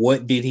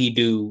what did he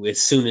do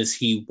as soon as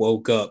he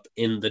woke up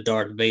in the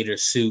Darth Vader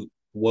suit?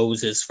 What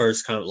was his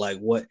first comment? Like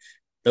what?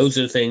 Those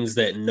are things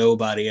that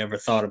nobody ever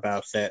thought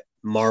about that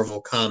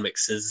Marvel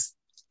Comics is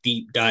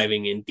deep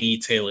diving and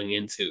detailing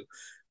into,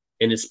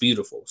 and it's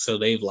beautiful. So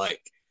they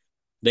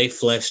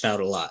fleshed out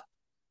a lot.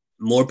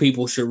 More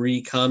people should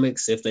read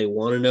comics if they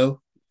want to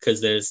know,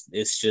 because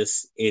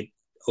it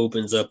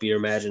opens up your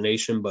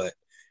imagination. But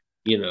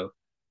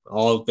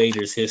all of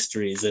Vader's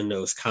history is in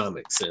those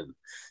comics, and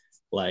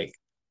like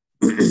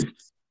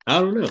I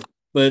don't know,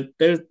 but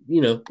there's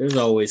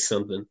always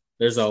something.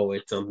 There's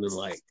always something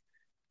like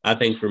I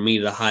think for me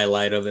the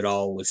highlight of it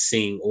all was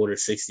seeing Order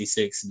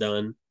 66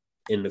 done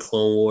in the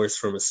Clone Wars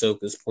from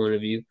Ahsoka's point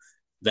of view.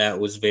 That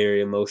was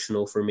very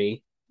emotional for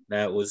me.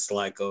 That was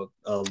like a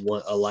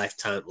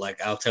lifetime.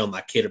 Like I'll tell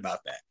my kid about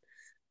that.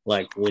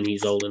 Like when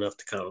he's old enough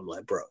to come, I'm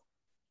like, bro.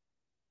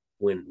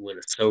 When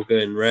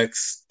Ahsoka and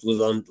Rex was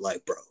on,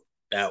 like, bro,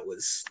 that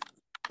was,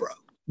 bro.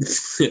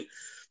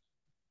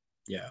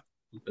 Yeah,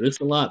 but it's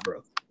a lot,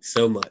 bro.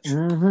 So much.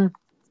 Mm-hmm.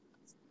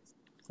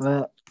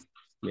 Well,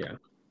 Yeah.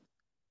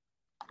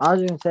 I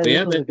was going to say But this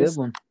yeah, was man, a good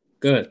one.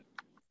 good.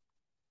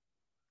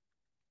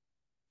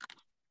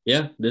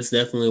 Yeah, this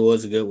definitely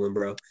was a good one,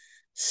 bro.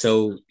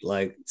 So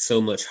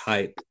so much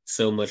hype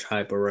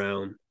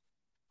around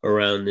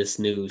this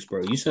news,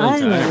 bro. You sound I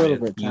am a tired, little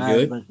man. bit You tired,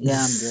 good? but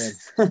yeah,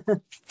 I'm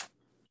good.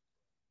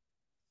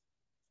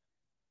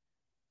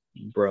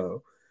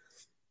 Bro,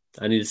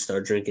 I need to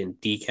start drinking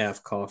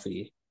decaf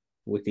coffee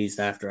with these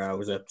after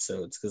hours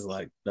episodes because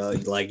like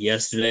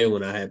yesterday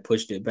when I had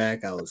pushed it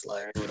back, I was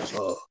like,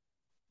 oh,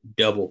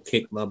 double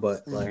kick my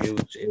butt. Like it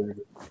was.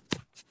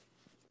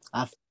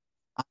 I,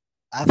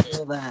 I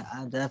feel that.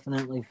 I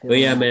definitely feel But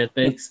yeah, that. man,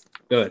 thanks.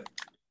 Good.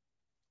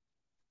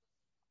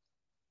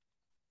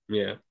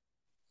 Yeah.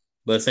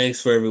 But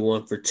thanks for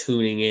everyone for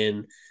tuning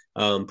in.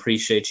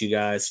 Appreciate you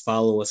guys.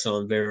 Follow us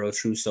on Vero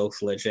True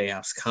Social at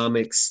Jayhouse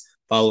Comics.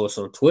 Follow us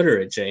on Twitter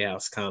at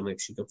Jayhouse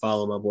Comics. You can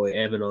follow my boy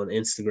Evan on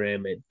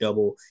Instagram at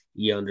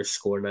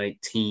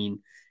 @E_19.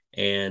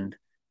 And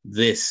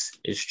this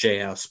is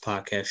Jayhouse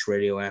Podcast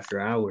Radio After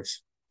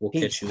Hours. We'll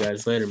Peace. catch you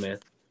guys later, man.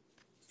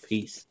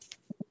 Peace.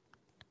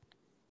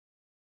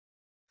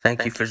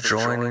 Thank you for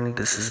joining.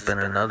 This has been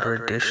another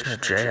edition of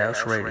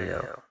Jayhouse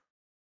Radio.